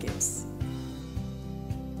your pockets.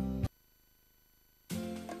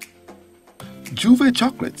 Juve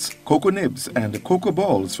chocolates, cocoa nibs, and cocoa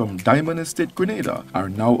balls from Diamond Estate Grenada are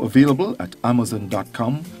now available at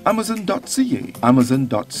Amazon.com, Amazon.ca,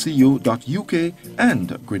 Amazon.co.uk, and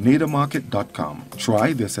GrenadaMarket.com.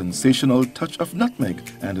 Try their sensational touch of nutmeg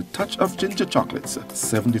and a touch of ginger chocolates,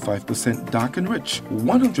 75% dark and rich,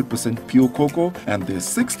 100% pure cocoa, and their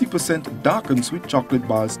 60% dark and sweet chocolate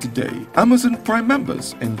bars today. Amazon Prime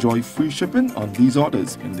members enjoy free shipping on these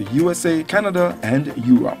orders in the USA, Canada, and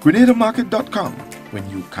Europe. GrenadaMarket.com. When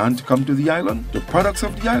you can't come to the island, the products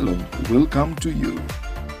of the island will come to you.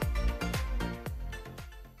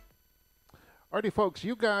 Alrighty, folks,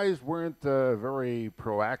 you guys weren't very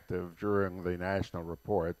proactive during the national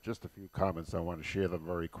report. Just a few comments. I want to share them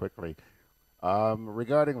very quickly.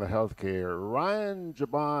 Regarding the health care, Ryan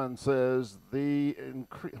Jaban says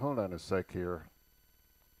hold on a sec here.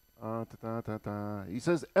 He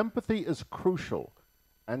says empathy is crucial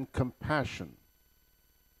and compassion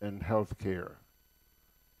in health care.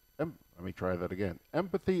 Let me try that again.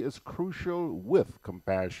 Empathy is crucial with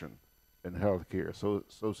compassion in health care. So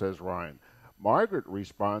says Ryan. Margaret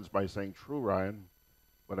responds by saying, true, Ryan,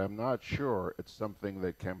 but I'm not sure it's something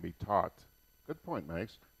that can be taught. Good point,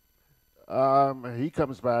 Max. He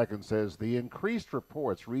comes back and says, the increased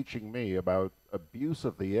reports reaching me about abuse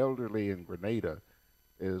of the elderly in Grenada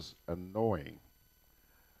is annoying.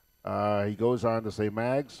 He goes on to say,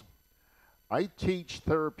 Mags, I teach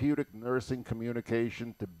therapeutic nursing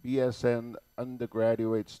communication to BSN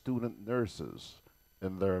undergraduate student nurses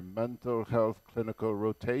in their mental health clinical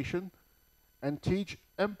rotation and teach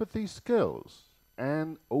empathy skills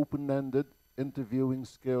and open-ended interviewing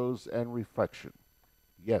skills and reflection.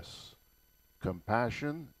 Yes,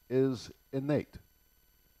 compassion is innate.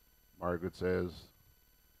 Margaret says,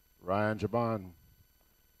 Ryan Jaban,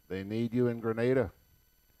 they need you in Grenada.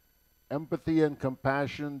 Empathy and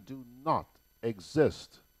compassion do not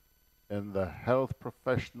exist in the health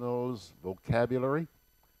professional's vocabulary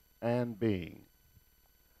and being.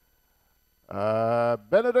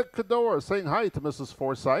 Benedict Cador saying hi to Mrs.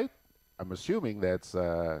 Forsyth. I'm assuming that's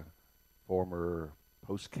former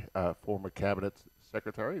cabinet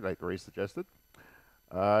secretary, like Ray suggested.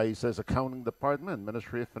 He says accounting department,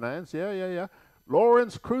 Ministry of Finance. Yeah.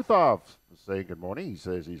 Lawrence Kruthoff saying good morning. He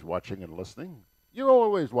says he's watching and listening. You're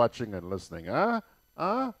always watching and listening, huh?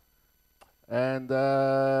 And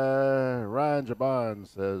Ryan Jaban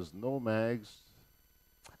says no mags.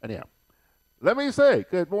 Anyhow, let me say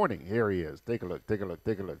good morning. Here he is. Take a look.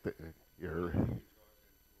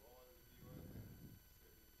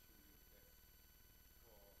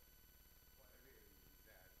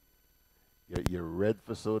 You're red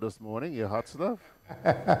for so this morning? Your hot stuff?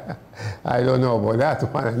 I don't know about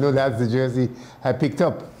that one. I know that's the jersey I picked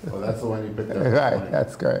up. Oh, that's the one you picked up? Right,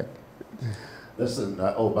 that's correct. Listen,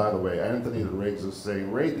 by the way, Anthony the Riggs is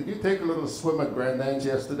saying, Ray, did you take a little swim at Grandance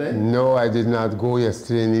yesterday? No, I did not go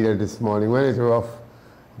yesterday, neither this morning. When it's rough,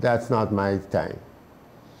 that's not my time.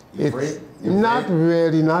 It's not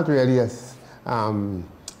really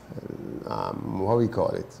what we call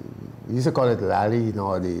it. We used to call it lally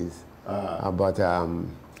nowadays. But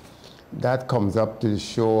that comes up to the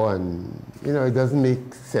shore, and it doesn't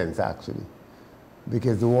make sense actually,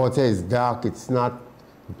 because the water is dark. It's not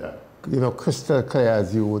crystal clear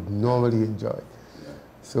as you would normally enjoy. Yeah.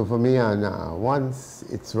 So for me, and once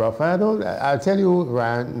it's rough, I'll tell you,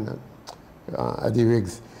 Ryan, at the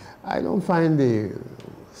rigs, I don't find the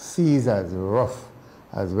seas as rough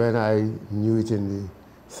as when I knew it in the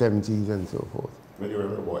 70s and so forth. When you were a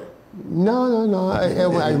little boy? No.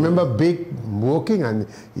 I remember big walking, and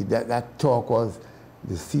that talk was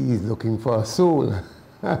the sea is looking for a soul.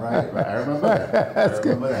 Right. I remember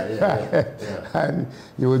that. Yeah. And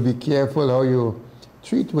you would be careful how you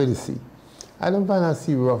treat with the sea. I don't find I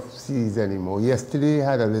see rough seas anymore. Yesterday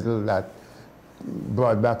I had a little that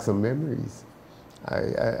brought back some memories.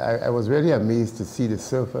 I was really amazed to see the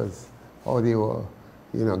surfers, how they were,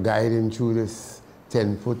 guiding through this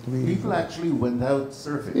 10-foot wave. People actually went out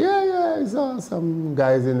surfing? Yeah, I saw some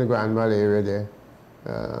guys in the Grand Mall area there.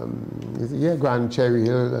 Grand Cherry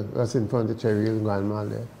Hill, that's in front of Cherry Hill, Grand Mall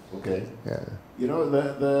there. Okay. Yeah.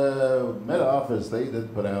 The Met Office, they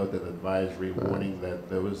did put out an advisory warning that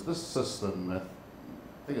there was this system, I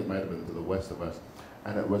think it might have been to the west of us,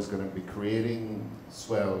 and it was going to be creating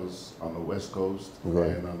swells on the west coast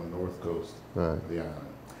and on the north coast of the island.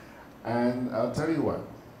 And I'll tell you what,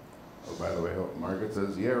 by the way, Margaret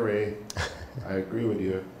says, yeah, Ray, I agree with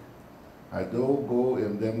you. I don't go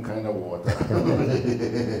in them kind of water.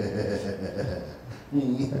 A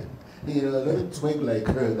little twig like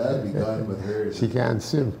her, that'd be gone with her. She can't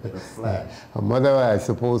swim. In a flash. Her mother, I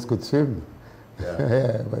suppose, could swim.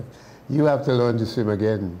 Yeah. But you have to learn to swim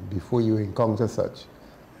again before you encounter such.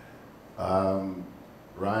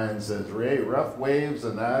 Ryan says, Ray, rough waves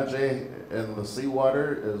and algae in the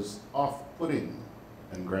seawater is off-putting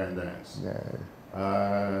in Grandance.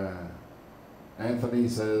 Yeah. Anthony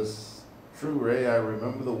says, true, Ray, I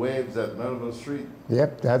remember the waves at Grenville Street.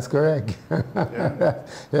 Yep, that's correct.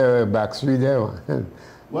 Yeah, back street there.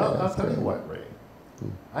 Well, I'll tell you what, Ray.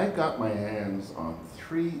 I got my hands on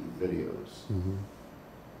 3 videos. Mm-hmm.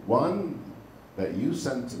 One that you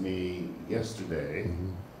sent to me yesterday,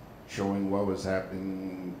 showing what was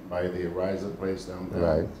happening by the Ariza place downtown.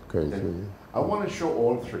 Right, crazy. Okay. I want to show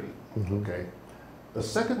all 3, okay? The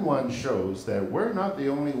second one shows that we're not the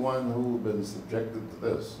only one who've been subjected to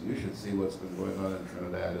this. You should see what's been going on in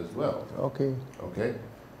Trinidad as well. Okay. Okay?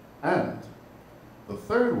 And the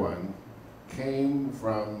third one came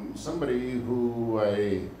from somebody who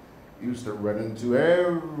I used to run into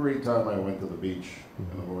every time I went to the beach in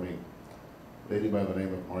the morning. A lady by the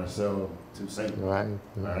name of Marcel Toussaint. Right.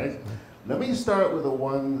 All right? Let me start with the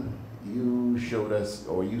one you showed us,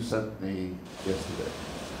 or you sent me yesterday.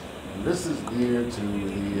 And this is near to the,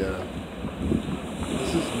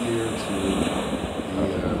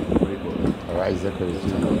 what do you call it? Ariza crazy.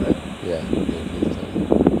 Yeah.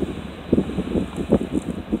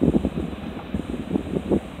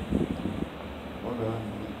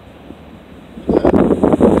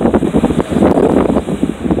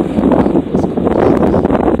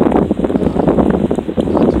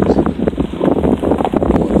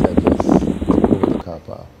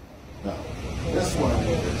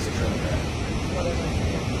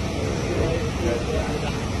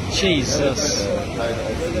 Jesus.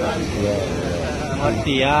 What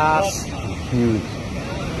the ass? Huge.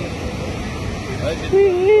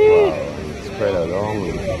 Wow. Spread along.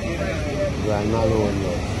 Grandma one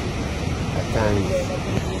was at times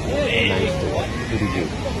nice, pretty good.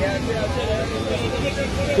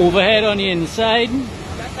 Overhead on the inside.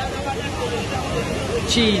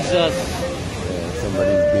 Jesus. Yeah,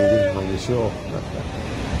 somebody's bathing on the shore.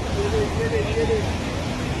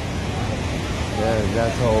 Yeah,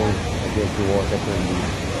 that's how I guess the water can be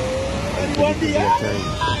unpredictable at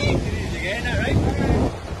times.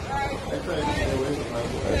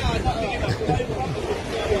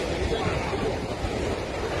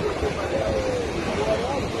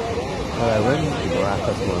 Well, I went to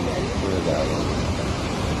Maracas once with I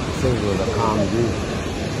think it was a calm day.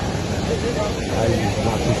 I'm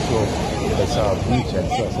not too sure. I saw a beach, I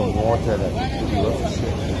saw some water that blew up.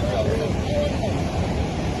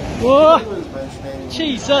 Whoa!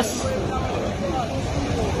 Jesus!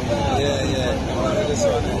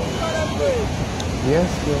 Yes,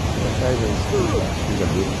 I will see a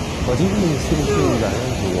bit. But even in the city things, I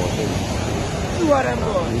have the water. What I'm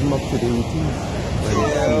going? Even up to the 80s.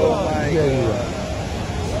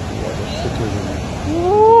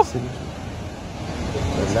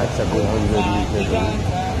 But that's a good 100 meters away.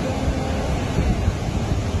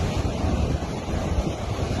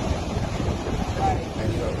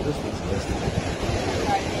 This was yesterday.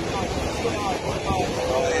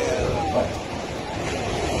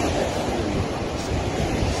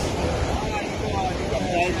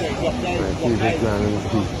 My favorite man on the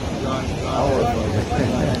beach.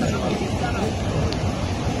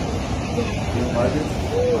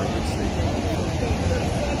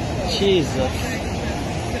 Jesus.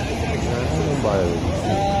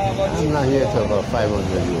 I'm not here to about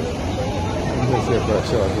 500 years. I'm just here for a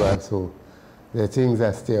short while, so there are things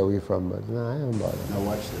I stay away from, but no, I don't bother. Now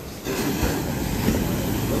watch this.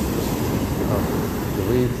 The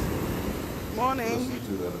waves. Morning. Listen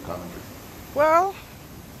to the commentary. Well,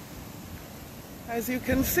 as you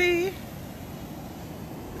can see,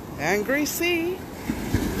 Angry Sea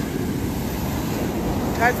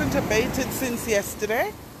hasn't abated since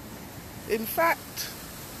yesterday. In fact,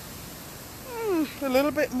 a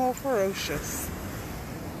little bit more ferocious.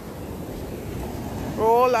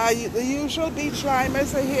 All the usual beach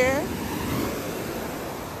climbers are here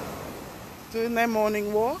doing their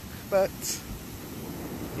morning walk, but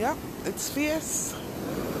yeah, it's fierce.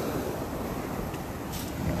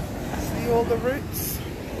 See all the routes.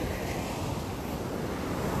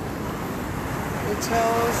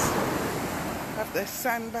 Hotels have their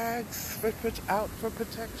sandbags out for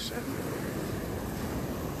protection.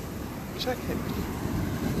 Check it.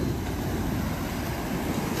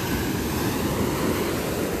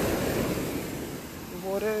 The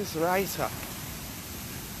water is right up.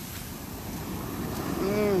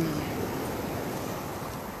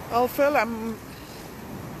 Well, Phil, I'm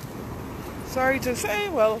sorry to say,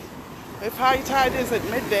 well, if high tide is at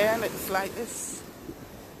midday and it's like this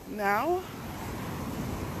now,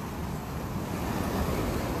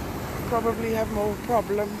 probably have more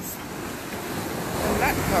problems when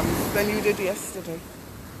that comes than you did yesterday.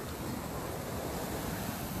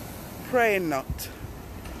 Pray not.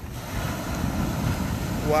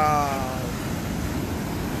 Wow.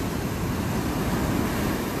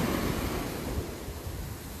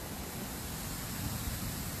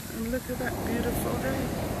 And look at that beautiful day.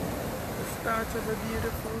 The start of a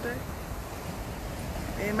beautiful day.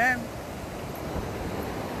 Amen.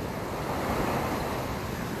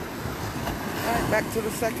 Right, back to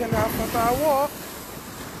the second half of our walk.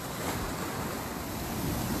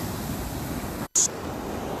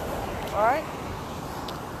 All right.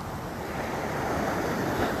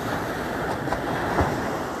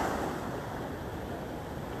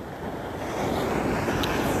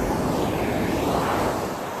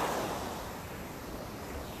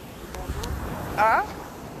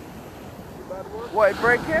 What,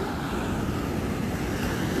 breaking?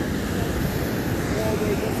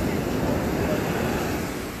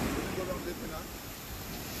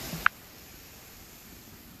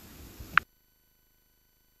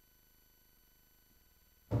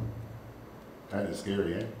 Kind of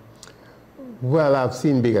scary, eh? Well, I've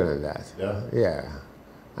seen bigger than that. Yeah? Yeah.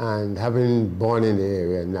 And having born in the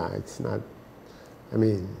area, no, it's not, I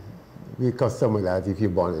mean, we're accustomed with that if you're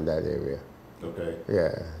born in that area. Okay.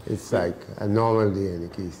 Yeah, it's like a normal day in the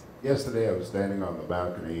Keys. Yesterday I was standing on the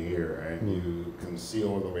balcony here and you can see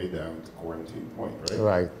all the way down to Quarantine Point, right?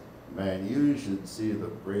 Right. Man, you should see the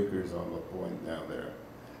breakers on the point down there.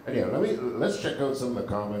 Anyhow, let's check out some of the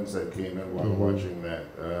comments that came in while watching that.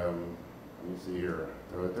 Let me see here.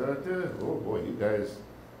 Oh boy, you guys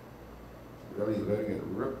really letting it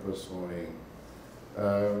rip this morning.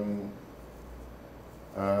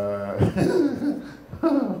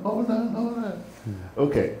 Hold on.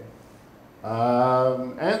 Okay.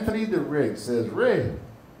 Anthony DeRigg says, Ray,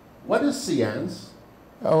 what is Cians?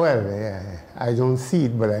 Oh, well, yeah, I don't see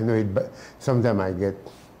it, but I know it. But sometimes I get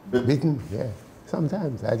bitten. Yeah,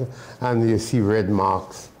 sometimes I don't. And you see red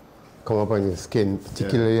marks come up on your skin,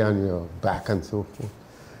 particularly on your back and so forth.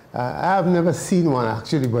 I have never seen one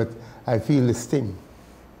actually, but I feel the sting.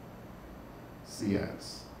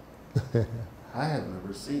 Cians. I have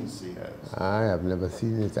never seen sea hags. I have never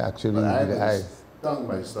seen it actually But I with the have eyes. stung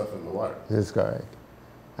by stuff in the water. That's correct.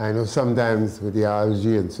 I know sometimes with the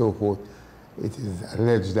algae and so forth, it is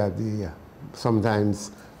alleged that they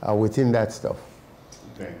sometimes are within that stuff.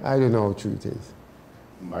 Okay. I don't know how true it is.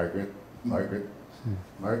 Margaret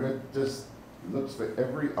just looks for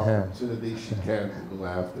every opportunity she can to go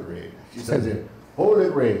after Ray. She says, hold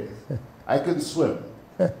it, Ray. I can swim.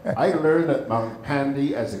 I learned at Mount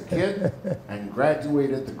Pandy as a kid and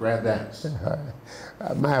graduated to Grand Dance.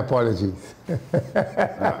 My apologies. I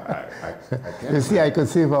can't. You see, I could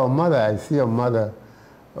say for her mother, I see her mother,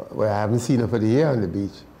 well, I haven't seen her for the year on the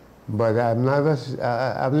beach, but I've never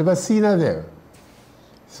seen her there.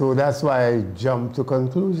 So that's why I jumped to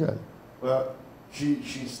conclusion. Well, she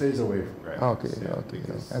stays away from Grand Dance. Okay.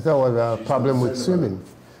 I thought it was a problem with swimming.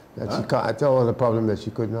 That she can't, I thought it was a problem that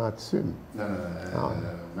she could not swim. No.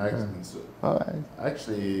 Max can swim. All right.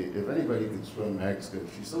 Actually, if anybody can swim, Max can.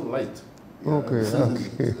 She's so light. Okay.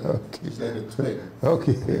 She's like a twig.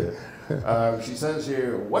 Okay. She says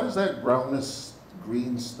here, what is that brownish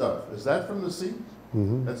green stuff? Is that from the sea?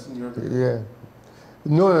 Mm-hmm. That's in your picture? Yeah.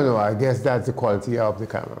 No. I guess that's the quality of the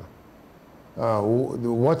camera.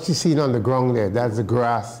 What you seen on the ground there, that's the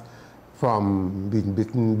grass from being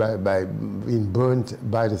bitten being burnt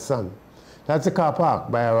by the sun. That's a car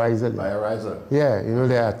park by Ariza. By Ariza. Yeah, you know,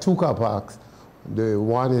 there are two car parks. The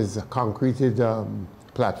one is a concreted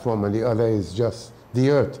platform and the other is just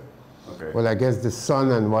the earth. Okay. Well, I guess the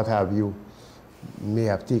sun and what have you may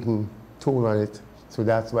have taken toll on it, so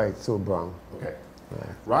that's why it's so brown. Okay.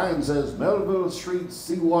 Right. Ryan says, Melville Street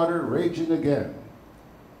seawater raging again.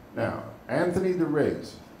 Now, Anthony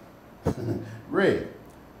DeRays. Ray,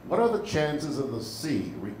 what are the chances of the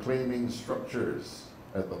sea reclaiming structures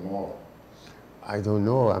at the mall? I don't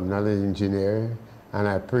know. I'm not an engineer, and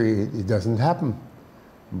I pray it doesn't happen.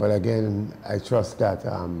 But again, I trust that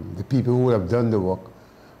the people who have done the work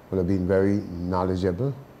will have been very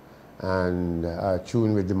knowledgeable and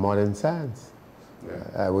tuned with the modern science. Yeah.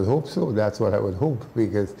 I would hope so. That's what I would hope,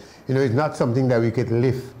 because you know it's not something that we could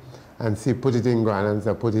lift and say put it in Granans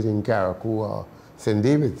or put it in Caracou or St.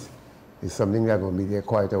 David's. It's something that's going to be there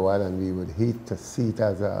quite a while, and we would hate to see it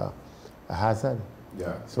as a hazard.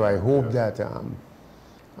 Yeah. So I hope that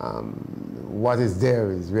what is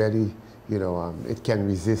there is really, you know, it can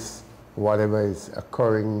resist whatever is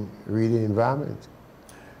occurring really in the environment.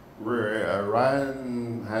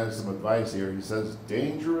 Ryan has some advice here. He says,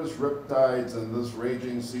 dangerous riptides in this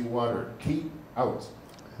raging seawater. Keep out.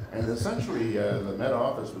 And essentially, the Met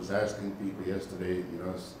Office was asking people yesterday, you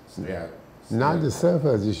know, stay out. Not the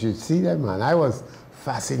surfers, you should see that, man. I was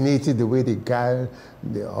fascinated the way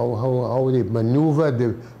how they maneuver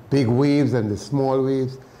the big waves and the small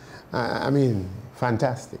waves. I mean,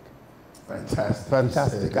 fantastic.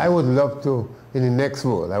 Fantastic. I would love to, in the next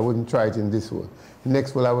world, I wouldn't try it in this world. The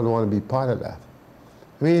next world, I would want to be part of that.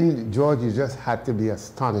 I mean, George, you just had to be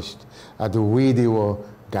astonished at the way they were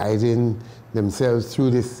guiding themselves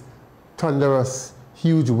through this thunderous,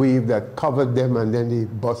 huge wave that covered them, and then they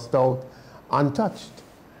bust out untouched.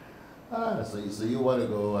 So you want to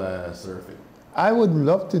go surfing? I would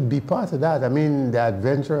love to be part of that. I mean, they're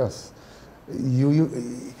adventurous.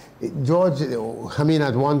 George, I mean,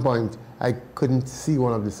 at one point, I couldn't see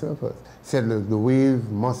one of the surfers. Said the wave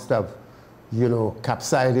must have, you know,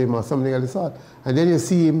 capsized him or something of the sort. And then you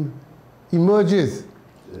see him emerges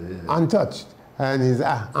untouched, and his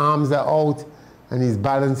arms are out, and he's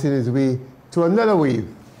balancing his way to another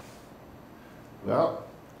wave. Well,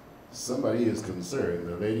 somebody is concerned.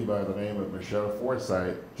 The lady by the name of Michelle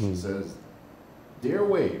Forsythe, she says, dear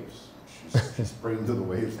waves, she's bringing to the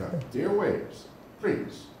waves now, dear waves,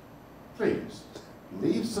 please,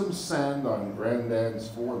 leave some sand on Grandad's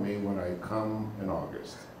for me when I come in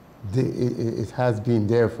August. It has been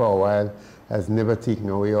there for a while, has never taken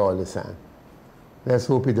away all the sand. Let's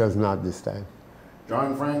hope it does not this time.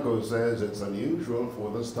 John Franco says it's unusual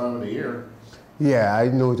for this time of the year. Yeah, I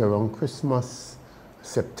know it around Christmas,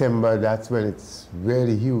 September, that's when it's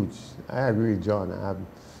really huge. I agree with John.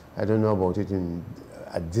 I don't know about it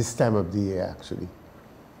at this time of the year, actually.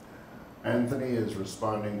 Anthony is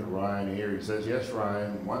responding to Ryan here. He says, yes,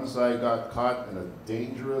 Ryan, once I got caught in a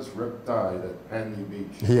dangerous riptide at Pandy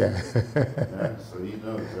Beach. Yeah. Yeah, so he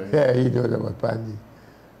knows, right? Yeah, he knows about Pandy.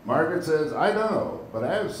 Margaret says, I don't know, but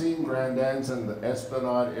I have seen Grandad's in the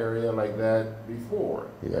Esplanade area like that before,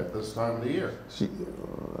 at this time of the year.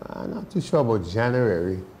 I'm not too sure about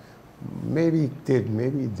January. Maybe it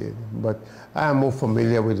did. But I'm more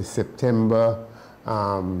familiar with the September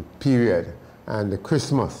period and the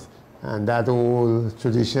Christmas and that old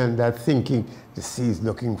tradition, that thinking the sea is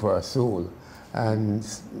looking for a soul. And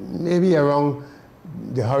maybe around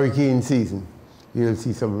the hurricane season, you'll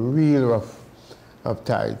see some real rough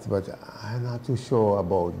tides, but I'm not too sure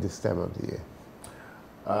about this time of the year.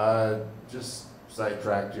 Just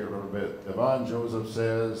sidetracked here a little bit. Yvonne Joseph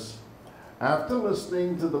says, after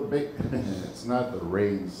listening to the big, it's not the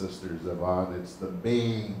Rain Sisters, Yvonne, it's the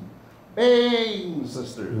Bain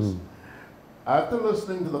Sisters. After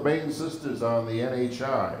listening to the Bain Sisters on the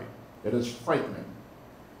NHI, it is frightening.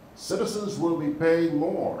 Citizens will be paying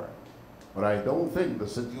more, but I don't think the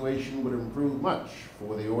situation would improve much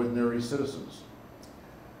for the ordinary citizens.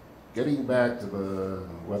 Getting back to the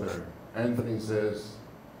weather, Anthony says,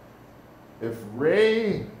 if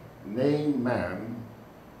Ray named man,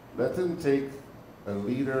 let him take a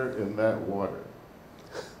leader in that water.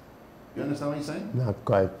 You understand what he's saying? Not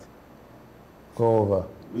quite. Go over.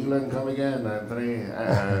 Leland, come again, Anthony.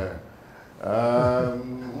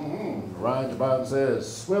 Ryan Jabban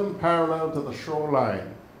says, swim parallel to the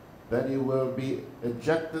shoreline, then you will be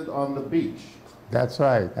ejected on the beach. That's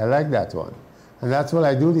right. I like that one. And that's what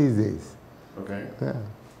I do these days. Okay. Yeah.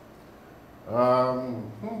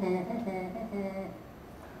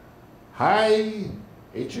 Hi,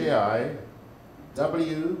 H-A-I,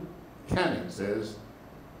 W. Canning says,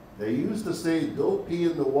 they used to say, don't pee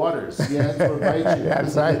in the water, Cians will bite you.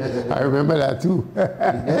 That's right. I remember that too.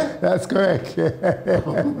 That's correct.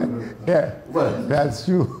 Yeah, well, that's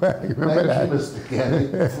true. I remember that. Thank you, Mr. Canning,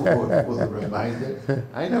 for the reminder.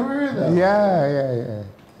 I never heard that. Yeah.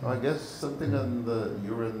 Well, I guess something on the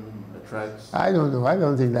urine attracts. I don't know. I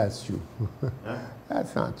don't think that's true. Yeah?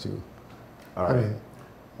 That's not true. All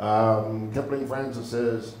right. Kipling Francis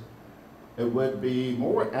says, it would be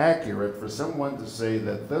more accurate for someone to say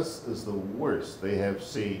that this is the worst they have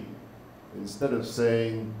seen, instead of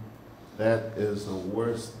saying that is the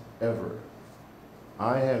worst ever.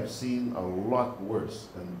 I have seen a lot worse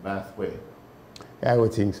in Bathway. I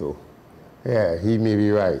would think so. Yeah, he may be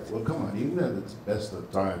right. Well, come on, even at its best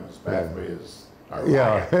of times, Bathway is our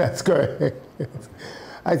Yeah, riot. that's correct.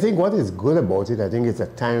 I think what is good about it, I think it's a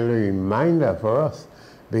timely reminder for us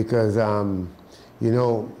because, you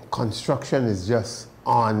know, construction is just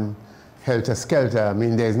on helter-skelter. I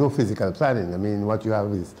mean, there's no physical planning. I mean, what you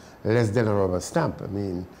have is less than a rubber stamp. I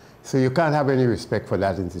mean, so you can't have any respect for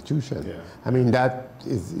that institution. Yeah. I mean, that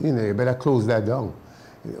is, you know, you better close that down.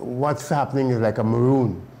 What's happening is like a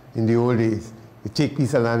maroon in the old days. You take a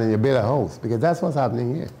piece of land and you build a house, because that's what's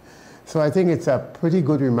happening here. So I think it's a pretty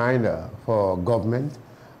good reminder for government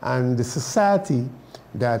and the society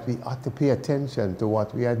that we ought to pay attention to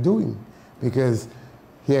what we are doing, because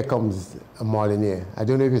here comes a Molyneux. I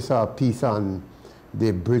don't know if you saw a piece on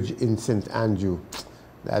the bridge in St. Andrew,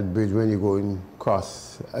 that bridge when you go in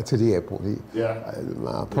across to the airport.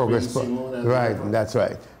 Progress. Right, that's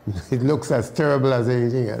right. It looks as terrible as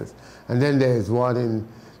anything else. And then there's one in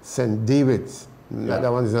St. David's. Yeah.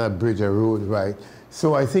 That one is not a bridge, a road, right?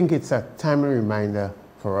 So I think it's a timely reminder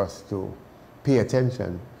for us to pay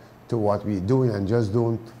attention to what we're doing and just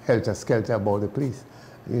don't helter-skelter about the place.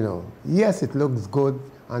 You know, yes, it looks good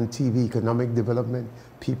on TV, economic development.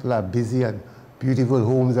 People are busy and beautiful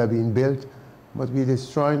homes are being built, but we're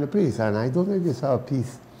destroying the place. And I don't know if you saw a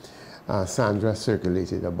piece Sandra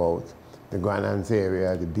circulated about the Grand Anse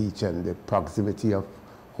area, the beach, and the proximity of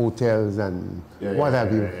hotels and what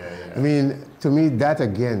have you. I mean, to me, that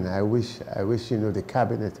again, I wish, you know, the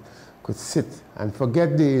cabinet could sit and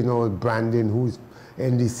forget the, you know, branding, who's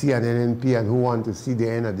NDC and NNP and who want to see the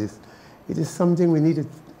end of this. It is something we need to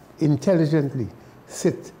intelligently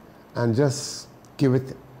sit and just give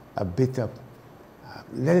it a bit of,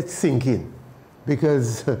 let it sink in.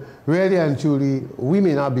 Because really and truly, we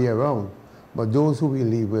may not be around, but those who we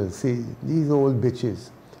leave will say, these old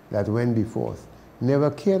bitches that went before us never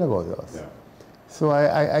cared about us. Yeah. So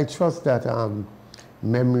I trust that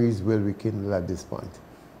memories will rekindle at this point.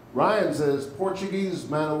 Ryan says, Portuguese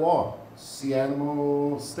man o' war, sea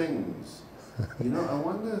animal stings. You know, I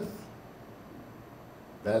wonder if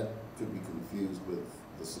that could be confused with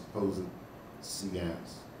the supposed sea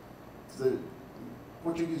ants. The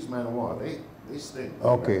Portuguese man o' war, they sting.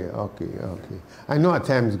 Okay. I know at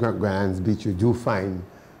times Grand's Beach you do find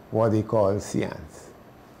what they call sea ants.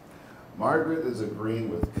 Margaret is agreeing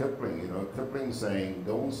with Kipling. You know, Kipling saying,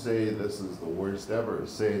 don't say this is the worst ever,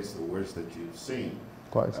 say it's the worst that you've seen.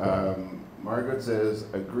 Margaret says,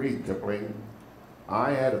 agreed, Kipling.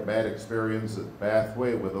 I had a bad experience at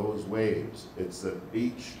Bathway with those waves. It's a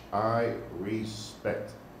beach I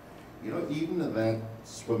respect. You know, even in that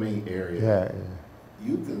swimming area,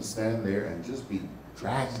 you can stand there and just be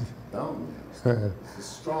dragged down there. It's a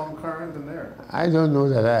strong current in there. I don't know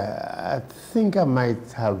that. I think I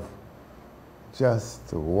might have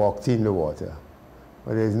just walked in the water.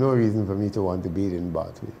 But there's no reason for me to want to bathe in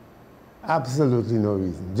Bathway. Absolutely no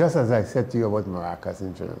reason. Just as I said to you about Maracas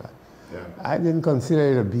in Trinidad. Yeah. I didn't consider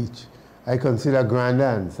it a beach. I consider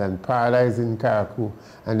Grandans and Paradise in Caracou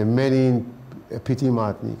and the many in Petit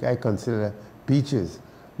Martinique, I consider beaches.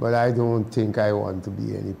 But I don't think I want to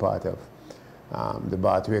be any part of the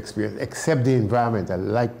Bathway experience, except the environment. I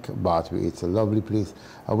like Bathway. It's a lovely place.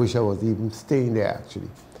 I wish I was even staying there, actually.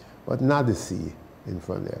 But not the sea in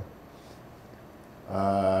front there.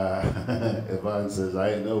 Yvonne says,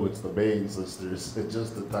 I know it's the Bain sisters.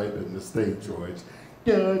 Just to type in the state, George.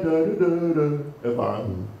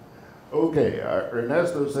 Yvonne. Okay,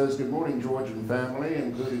 Ernesto says, good morning, George and family,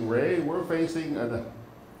 including Ray. We're facing an...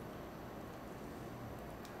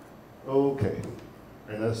 Okay,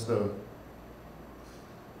 Ernesto.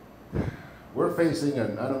 We're facing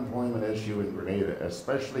an unemployment issue in Grenada,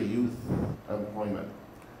 especially youth employment.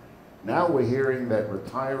 Now we're hearing that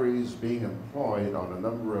retirees being employed on a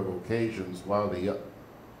number of occasions while the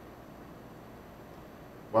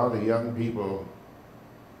young people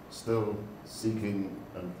still seeking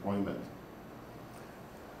employment.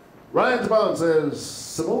 Ryan Tabon says,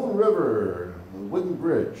 Simone River, the wooden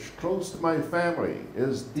bridge close to my family,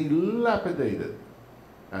 is dilapidated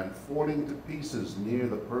and falling to pieces near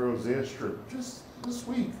the Pearls airstrip just this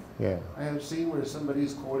week. Yeah. I have seen where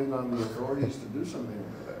somebody's calling on the authorities to do something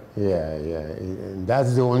with that. Yeah, yeah. And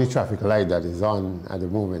that's the only traffic light that is on at the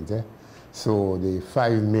moment. So the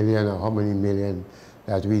 5 million or how many million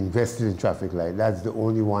that we invested in traffic light, that's the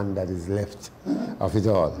only one that is left of it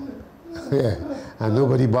all. Yeah. And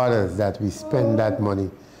nobody bothers that we spend that money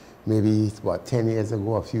maybe, what, 10 years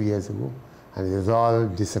ago, a few years ago, and it has all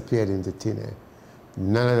disappeared into thin air.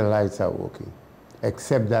 None of the lights are working,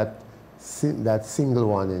 except that single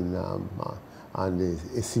one in, on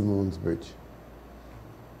the Simone's Bridge.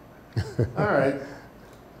 All right.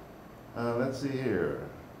 Let's see here.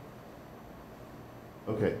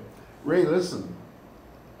 Okay. Ray, listen.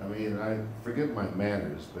 I mean, I forget my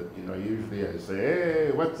manners, but, you know, usually I say,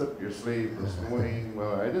 hey, what's up your sleeve this morning?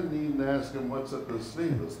 Well, I didn't even ask him what's up his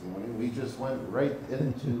sleeve this morning. We just went right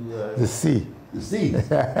into... the sea. The sea. We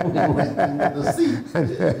went into the sea.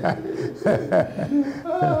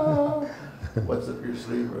 What's up your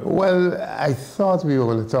sleeve, Ray? Well, I thought we were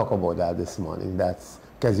going to talk about that this morning. That's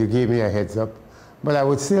because you gave me a heads up. But I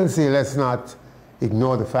would still say let's not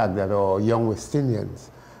ignore the fact that our young West Indians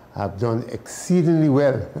have done exceedingly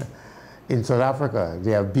well in South Africa.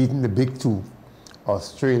 They have beaten the big two,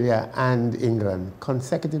 Australia and England,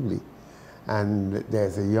 consecutively. And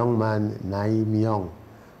there's a young man, Naeem Young.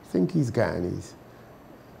 I think he's Guyanese.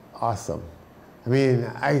 Awesome. I mean,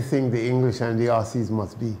 I think the English and the Aussies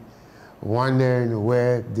must be wondering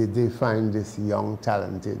where did they find this young,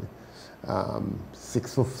 talented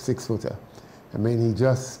six-footer. I mean, he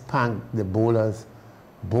just spanked the bowlers,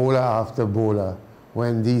 bowler after bowler,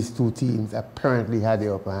 when these two teams apparently had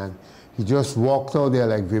the upper hand. He just walked out there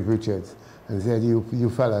like Viv Richards and said, you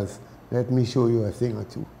fellas, let me show you a thing or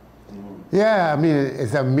two. Yeah, I mean,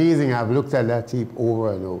 it's amazing. I've looked at that tape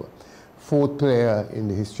over and over. Fourth player in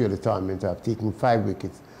the history of the tournament to have taken 5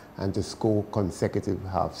 wickets and to score consecutive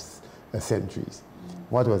centuries.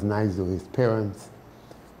 What was nice though, his parents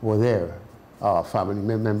were there. Our family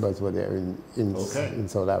members were there in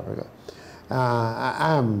South Africa.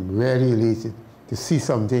 I am really elated to see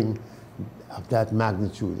something of that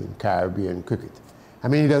magnitude in Caribbean cricket. I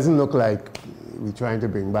mean, it doesn't look like we're trying to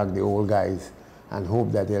bring back the old guys and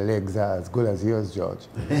hope that their legs are as good as yours, George.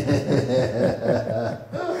 Yeah,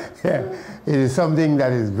 it is something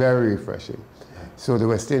that is very refreshing. So the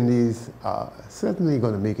West Indies are certainly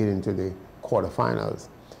going to make it into the quarterfinals.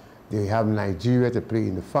 They have Nigeria to play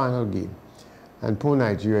in the final game. And poor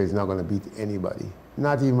Nigeria is not going to beat anybody.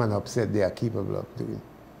 Not even an upset they are capable of doing.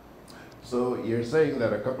 So you're saying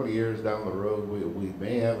that a couple of years down the road, we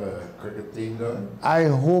may have a cricket team going? I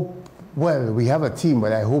hope, well, we have a team,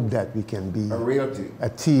 but I hope that we can be... A real team? A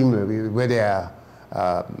team where they are,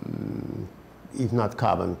 if not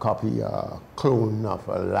carbon copy, a clone of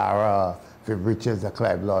a Lara, Viv Richards, a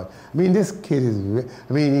Clive Lloyd. I mean, this kid is,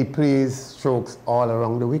 I mean, he plays strokes all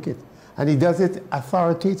around the wicket. And he does it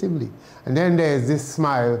authoritatively. And then there's this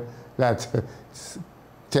smile that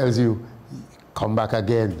tells you, come back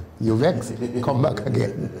again. You vex? Come back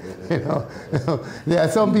again. You know, there are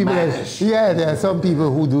some people there are some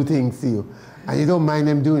people who do things to you, and you don't mind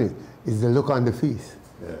them doing it. It's the look on the face.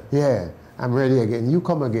 Yeah, I'm ready again. You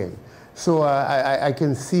come again. So I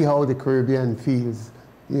can see how the Caribbean feels,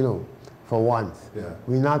 you know, for once.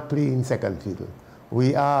 We're not playing second fiddle.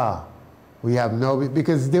 We are. We have no,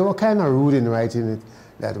 because they were kind of rude in writing it,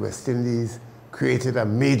 that West Indies created a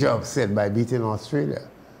major upset by beating Australia.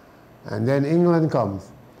 And then England comes,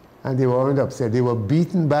 and they weren't upset. They were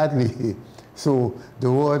beaten badly. So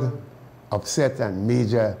the word upset and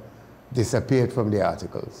major disappeared from the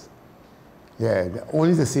articles. Yeah,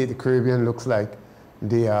 only to say the Caribbean looks like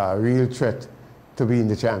they are a real threat to being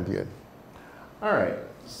the champion. All right.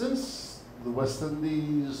 Since the West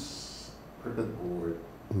Indies Cricket Board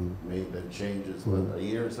made the changes, what, a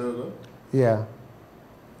year or so ago? Yeah.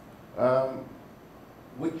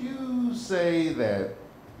 Would you say that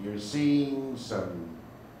you're seeing some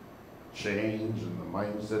change in the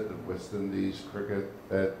mindset of West Indies cricket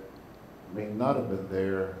that may not have been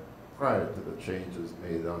there prior to the changes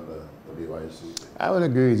made on the WIC? I would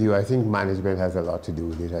agree with you. I think management has a lot to do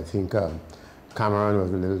with it. I think Cameron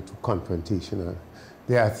was a little too confrontational.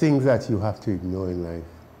 There are things that you have to ignore in life.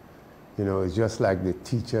 You know, it's just like the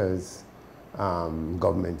teachers'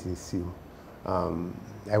 government issue.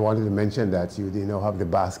 I wanted to mention that they now have the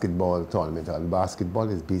basketball tournament. Basketball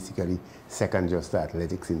is basically second just to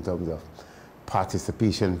athletics in terms of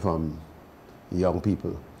participation from young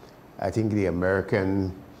people. I think the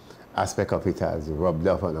American aspect of it has rubbed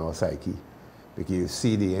off on our psyche. Because you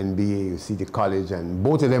see the NBA, you see the college, and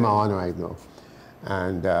both of them are on right now.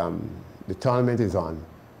 And the tournament is on,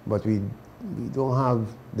 but we don't have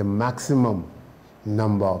the maximum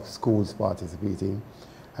number of schools participating.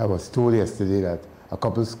 I was told yesterday that a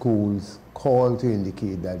couple schools called to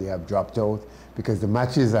indicate that they have dropped out because the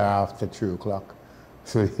matches are after 3 o'clock,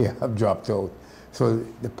 so they have dropped out. So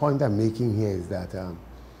the point I'm making here is that,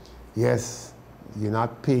 yes, you're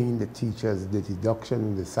not paying the teachers the deduction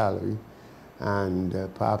in the salary, and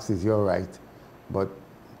perhaps it's your right, but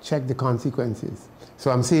check the consequences. So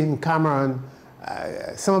I'm saying Cameron,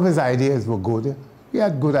 some of his ideas were good. He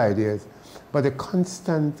had good ideas, but the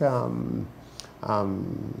constant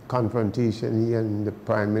confrontation, he and the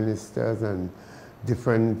prime ministers and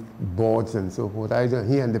different boards and so forth,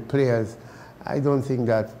 he and the players, I don't think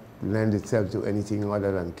that lends itself to anything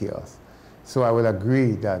other than chaos. So I will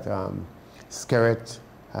agree that Skerrett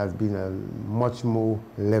has been much more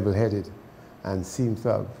level-headed and seems to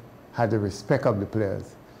have had the respect of the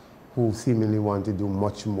players who seemingly want to do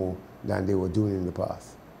much more than they were doing in the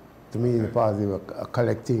past. To me, in the past, they were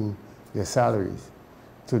collecting their salaries.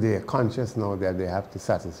 So they are conscious now that they have to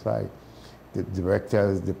satisfy the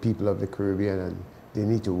directors, the people of the Caribbean, and they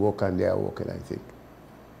need to work, and they are working, I think.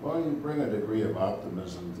 Well, you bring a degree of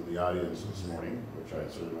optimism to the audience this morning, which I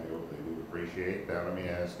certainly hope they do appreciate. Now, let me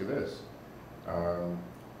ask you this.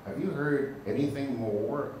 Have you heard anything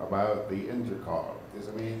more about the intercall? Because,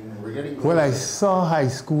 I mean, we're getting... Well, I saw high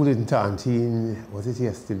school in Tontine, was it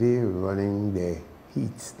yesterday, running the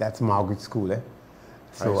heats. That's Margaret School, eh?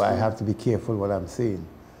 So I have to be careful what I'm saying.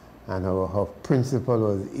 And her principal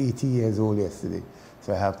was 80 years old yesterday.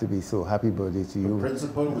 So I have to be so happy birthday to you. Her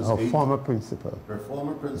principal was Her former principal. Her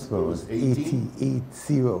former principal was 80?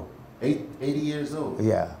 80 years old?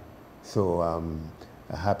 Yeah. So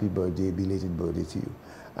a happy birthday, belated birthday to you.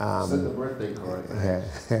 Send the birthday card.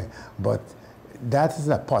 Yeah. But that is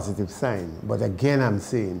a positive sign. But again, I'm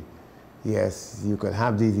saying, yes, you can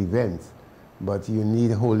have these events, but you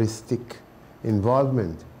need holistic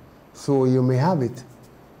involvement. So you may have it,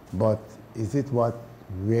 but is it what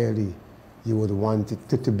really you would want it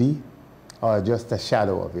to be, or just a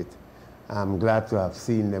shadow of it? I'm glad to have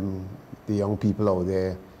seen them, the young people out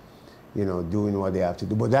there, you know, doing what they have to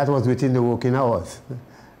do. But that was within the working hours.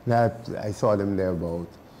 That I saw them there about,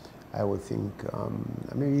 I would think,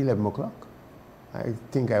 maybe 11 o'clock. I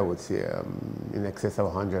think I would say in excess of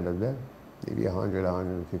 100 of them, maybe 100,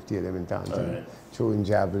 150 of them in town, right. Throwing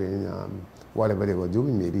javelin, whatever they were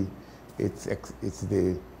doing. Maybe it's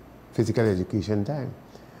the physical education time.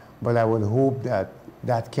 But I would hope that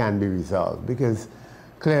that can be resolved, because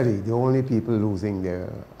clearly the only people losing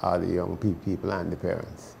there are the young people and the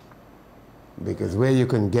parents. Because where you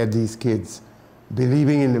can get these kids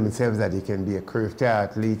believing in themselves that they can be a curved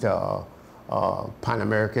athlete or Pan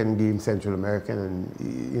American Games, Central American,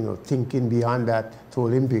 and you know, thinking beyond that to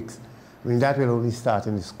Olympics, I mean, that will only start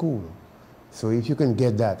in the school. So if you can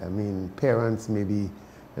get that, I mean, parents may be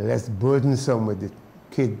less burdensome with the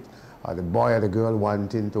kid or the boy or the girl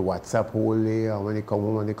wanting to WhatsApp whole day, or when they come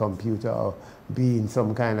home on the computer, or be in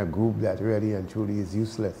some kind of group that really and truly is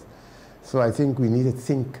useless. So I think we need to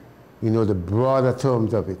think, you know, the broader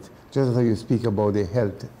terms of it. Just as you speak about the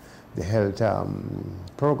health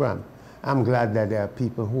program, I'm glad that there are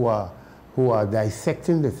people who are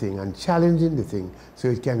dissecting the thing and challenging the thing so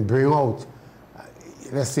it can bring out,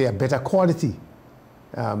 let's say, a better quality.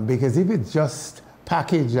 Because if it's just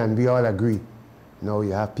packaged and we all agree, no,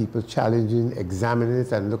 you have people challenging, examining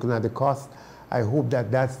it and looking at the cost, I hope that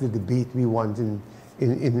that's the debate we want in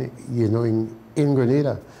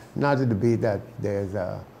Grenada, not a debate that there's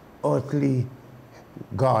a earthly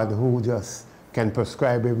God who just can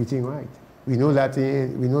prescribe everything right. We know that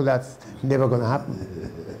that's never going to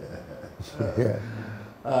happen. Yeah.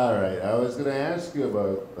 All right. I was going to ask you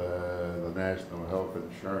about the National Health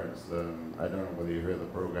Insurance. I don't know whether you heard the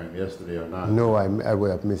program yesterday or not. No, I would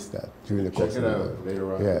have missed that during the course Check of it the out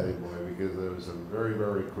later on yeah. today, boy, because there was some very,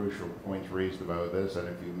 very crucial points raised about this. And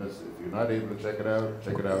if you're not able to check it out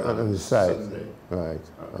on the side. Sunday. Right.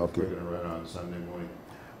 Okay. We're going to run on Sunday morning.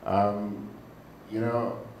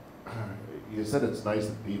 You said it's nice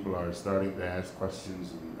that people are starting to ask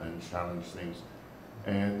questions and challenge things.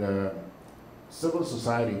 And civil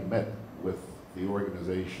society met with the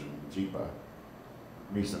organization, JIPA,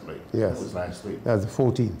 recently. Yes. It was last week. That's the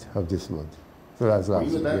 14th of this month. So that's last Were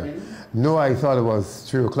you week. at that Yeah. meeting? No, I thought it was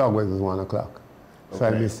 3 o'clock, but it was 1 o'clock. So I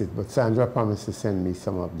Okay. missed it. But Sandra promised to send me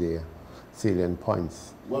some of the salient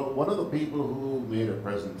points. Well, one of the people who made a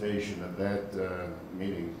presentation at that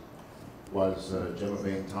meeting was Gemma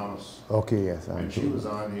Thomas. Okay, yes. And she was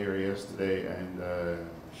on here yesterday, and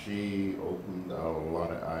she opened a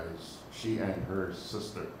lot of eyes. She and her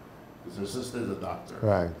sister, because her sister is a doctor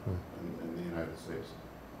Right. in the United States.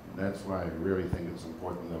 And that's why I really think it's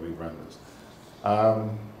important that we run this.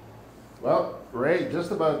 Well, Ray,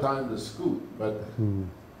 just about time to scoot, but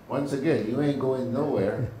once again, you ain't going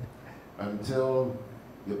nowhere until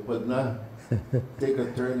you take a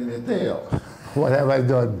turn in the tail. What have I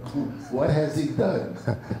done? What has he done?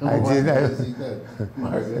 What has he done?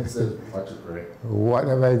 Margaret says, watch it, Ray. What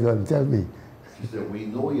have I done? Tell me. She said, we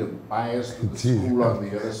know you're biased to the school on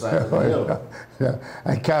the other side of the hill. Yeah.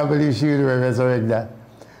 I can't believe she would resurrect that.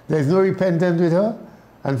 There's no repentance with her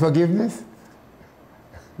and forgiveness.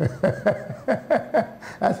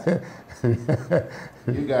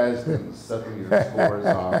 You guys can settle your scores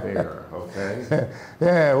off air, okay?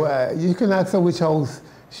 Yeah, well, you can ask her which house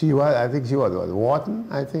she was. I think she was Wharton,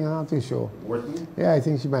 I think, I'm not too sure. Wharton? Yeah, I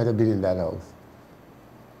think she might have been in that house.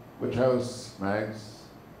 Which house, Mags?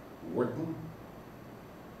 Wharton?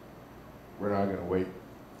 We're not going to wait.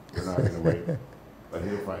 We're not going to wait. But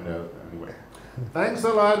he'll find out anyway. Thanks a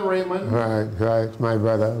lot, Raymond. Right, my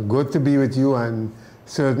brother. Good to be with you, and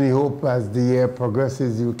certainly hope as the year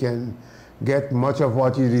progresses you can get much of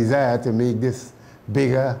what you desire to make this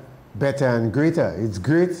bigger, better, and greater. It's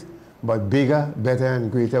great, but bigger, better, and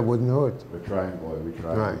greater wouldn't hurt. We're trying, boy. We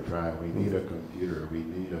try. Right. We try. We need a computer. We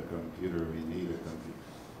need a computer. We need a computer.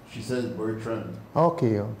 She says Bertrand.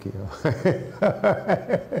 Okay.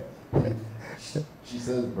 She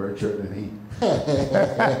says Bertrand, and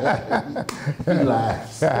he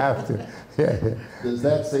laughs. I have to. Yeah. Does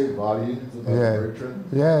that say volumes about Bertrand?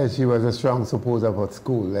 Yeah, she was a strong supporter of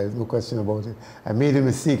school. There's no question about it. I made a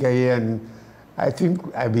mistake here, and I think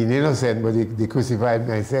I've been innocent, but they crucified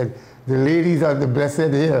me. I said, the ladies on the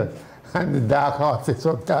blessed hill and the dark horses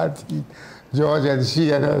from Tartine, George and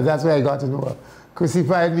she, and that's where I got to know her.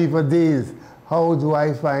 Crucified me for days. How do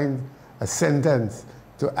I find a sentence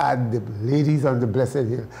to add the ladies on the blessed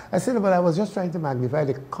hill? I said, but I was just trying to magnify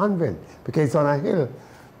the convent because it's on a hill.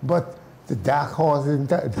 But the dark horse in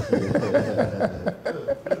that.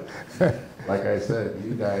 Like I said,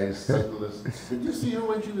 you guys settled this. Did you see her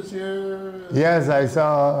when she was here? Yes, I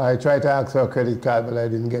saw. I tried to ask for a credit card, but I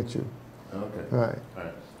didn't get you. Okay. Right. All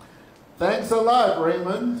right. Thanks a lot,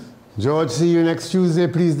 Raymond. George, see you next Tuesday,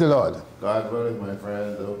 please the Lord. God willing, my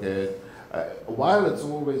friend. Okay. While it's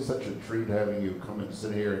always such a treat having you come and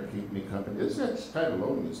sit here and keep me company, it's kind of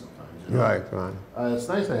lonely sometimes. You know? Right. It's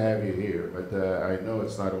nice to have you here, but I know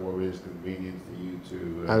it's not always convenient for you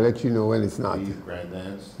to. I'll let you know when it's not. Leave Grand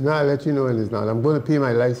Dance. No, I'll let you know when it's not. I'm going to pay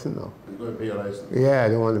my license now. You're going to pay your license? Yeah,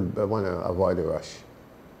 I want to avoid the rush.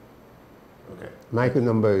 Okay. My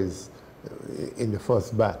number is in the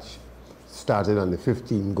first batch. Started on the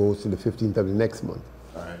 15th, goes to the 15th of the next month.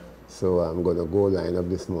 All right. So I'm going to go line up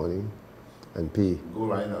this morning and pay. Go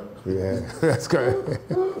line up. Yeah, that's correct.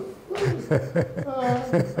 I'm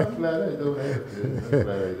glad I don't have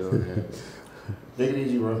to. Take it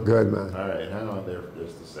easy, bro. Good, man. All right, hang on there for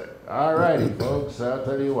just a sec. All righty, folks, I'll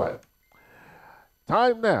tell you what.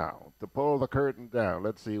 Time now to pull the curtain down.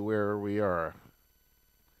 Let's see where we are.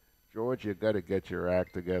 George, you got to get your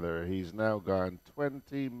act together. He's now gone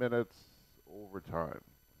 20 minutes over time.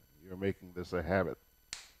 You're making this a habit.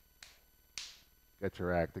 Get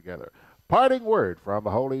your act together. Parting word from the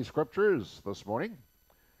Holy Scriptures this morning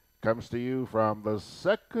comes to you from the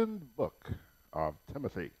second book of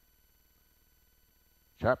Timothy,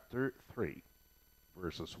 chapter 3,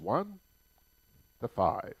 verses 1 to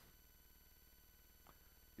 5.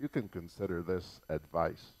 You can consider this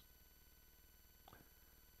advice.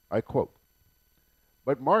 I quote,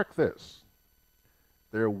 "But mark this,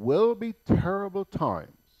 there will be terrible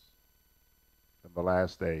times in the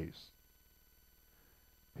last days.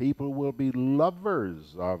 People will be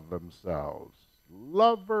lovers of themselves,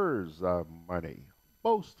 lovers of money,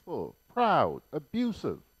 boastful, proud,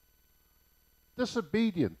 abusive,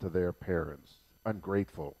 disobedient to their parents,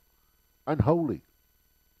 ungrateful, unholy,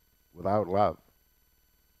 without love,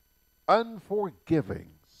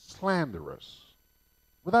 unforgiving, slanderous,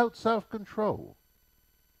 without self-control,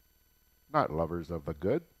 not lovers of the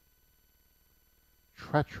good,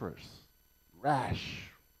 treacherous,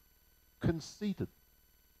 rash, conceited,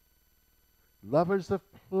 lovers of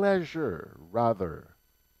pleasure rather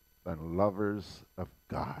than lovers of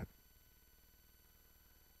God,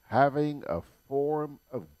 having a form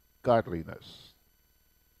of godliness,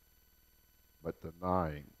 but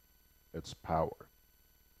denying its power.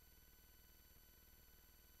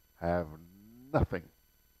 Have nothing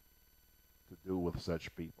to do with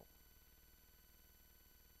such people."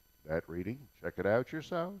 That reading, check it out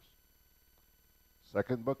yourselves.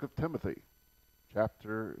 Second book of Timothy,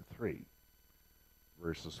 chapter 3,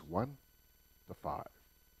 verses 1 to 5.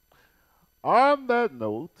 On that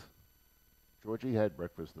note, Georgie had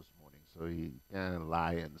breakfast this morning, so he can't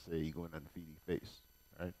lie and say he's going to feed his face.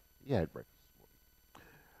 Right? He had breakfast this morning.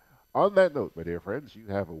 On that note, my dear friends, you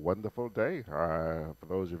have a wonderful day. For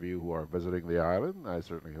those of you who are visiting the island, I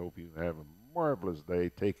certainly hope you have a marvelous day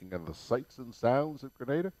taking in the sights and sounds of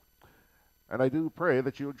Grenada. And I do pray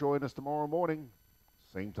that you'll join us tomorrow morning,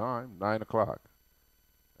 same time, 9 o'clock.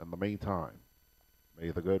 In the meantime,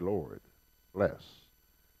 may the good Lord bless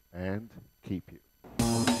and keep you.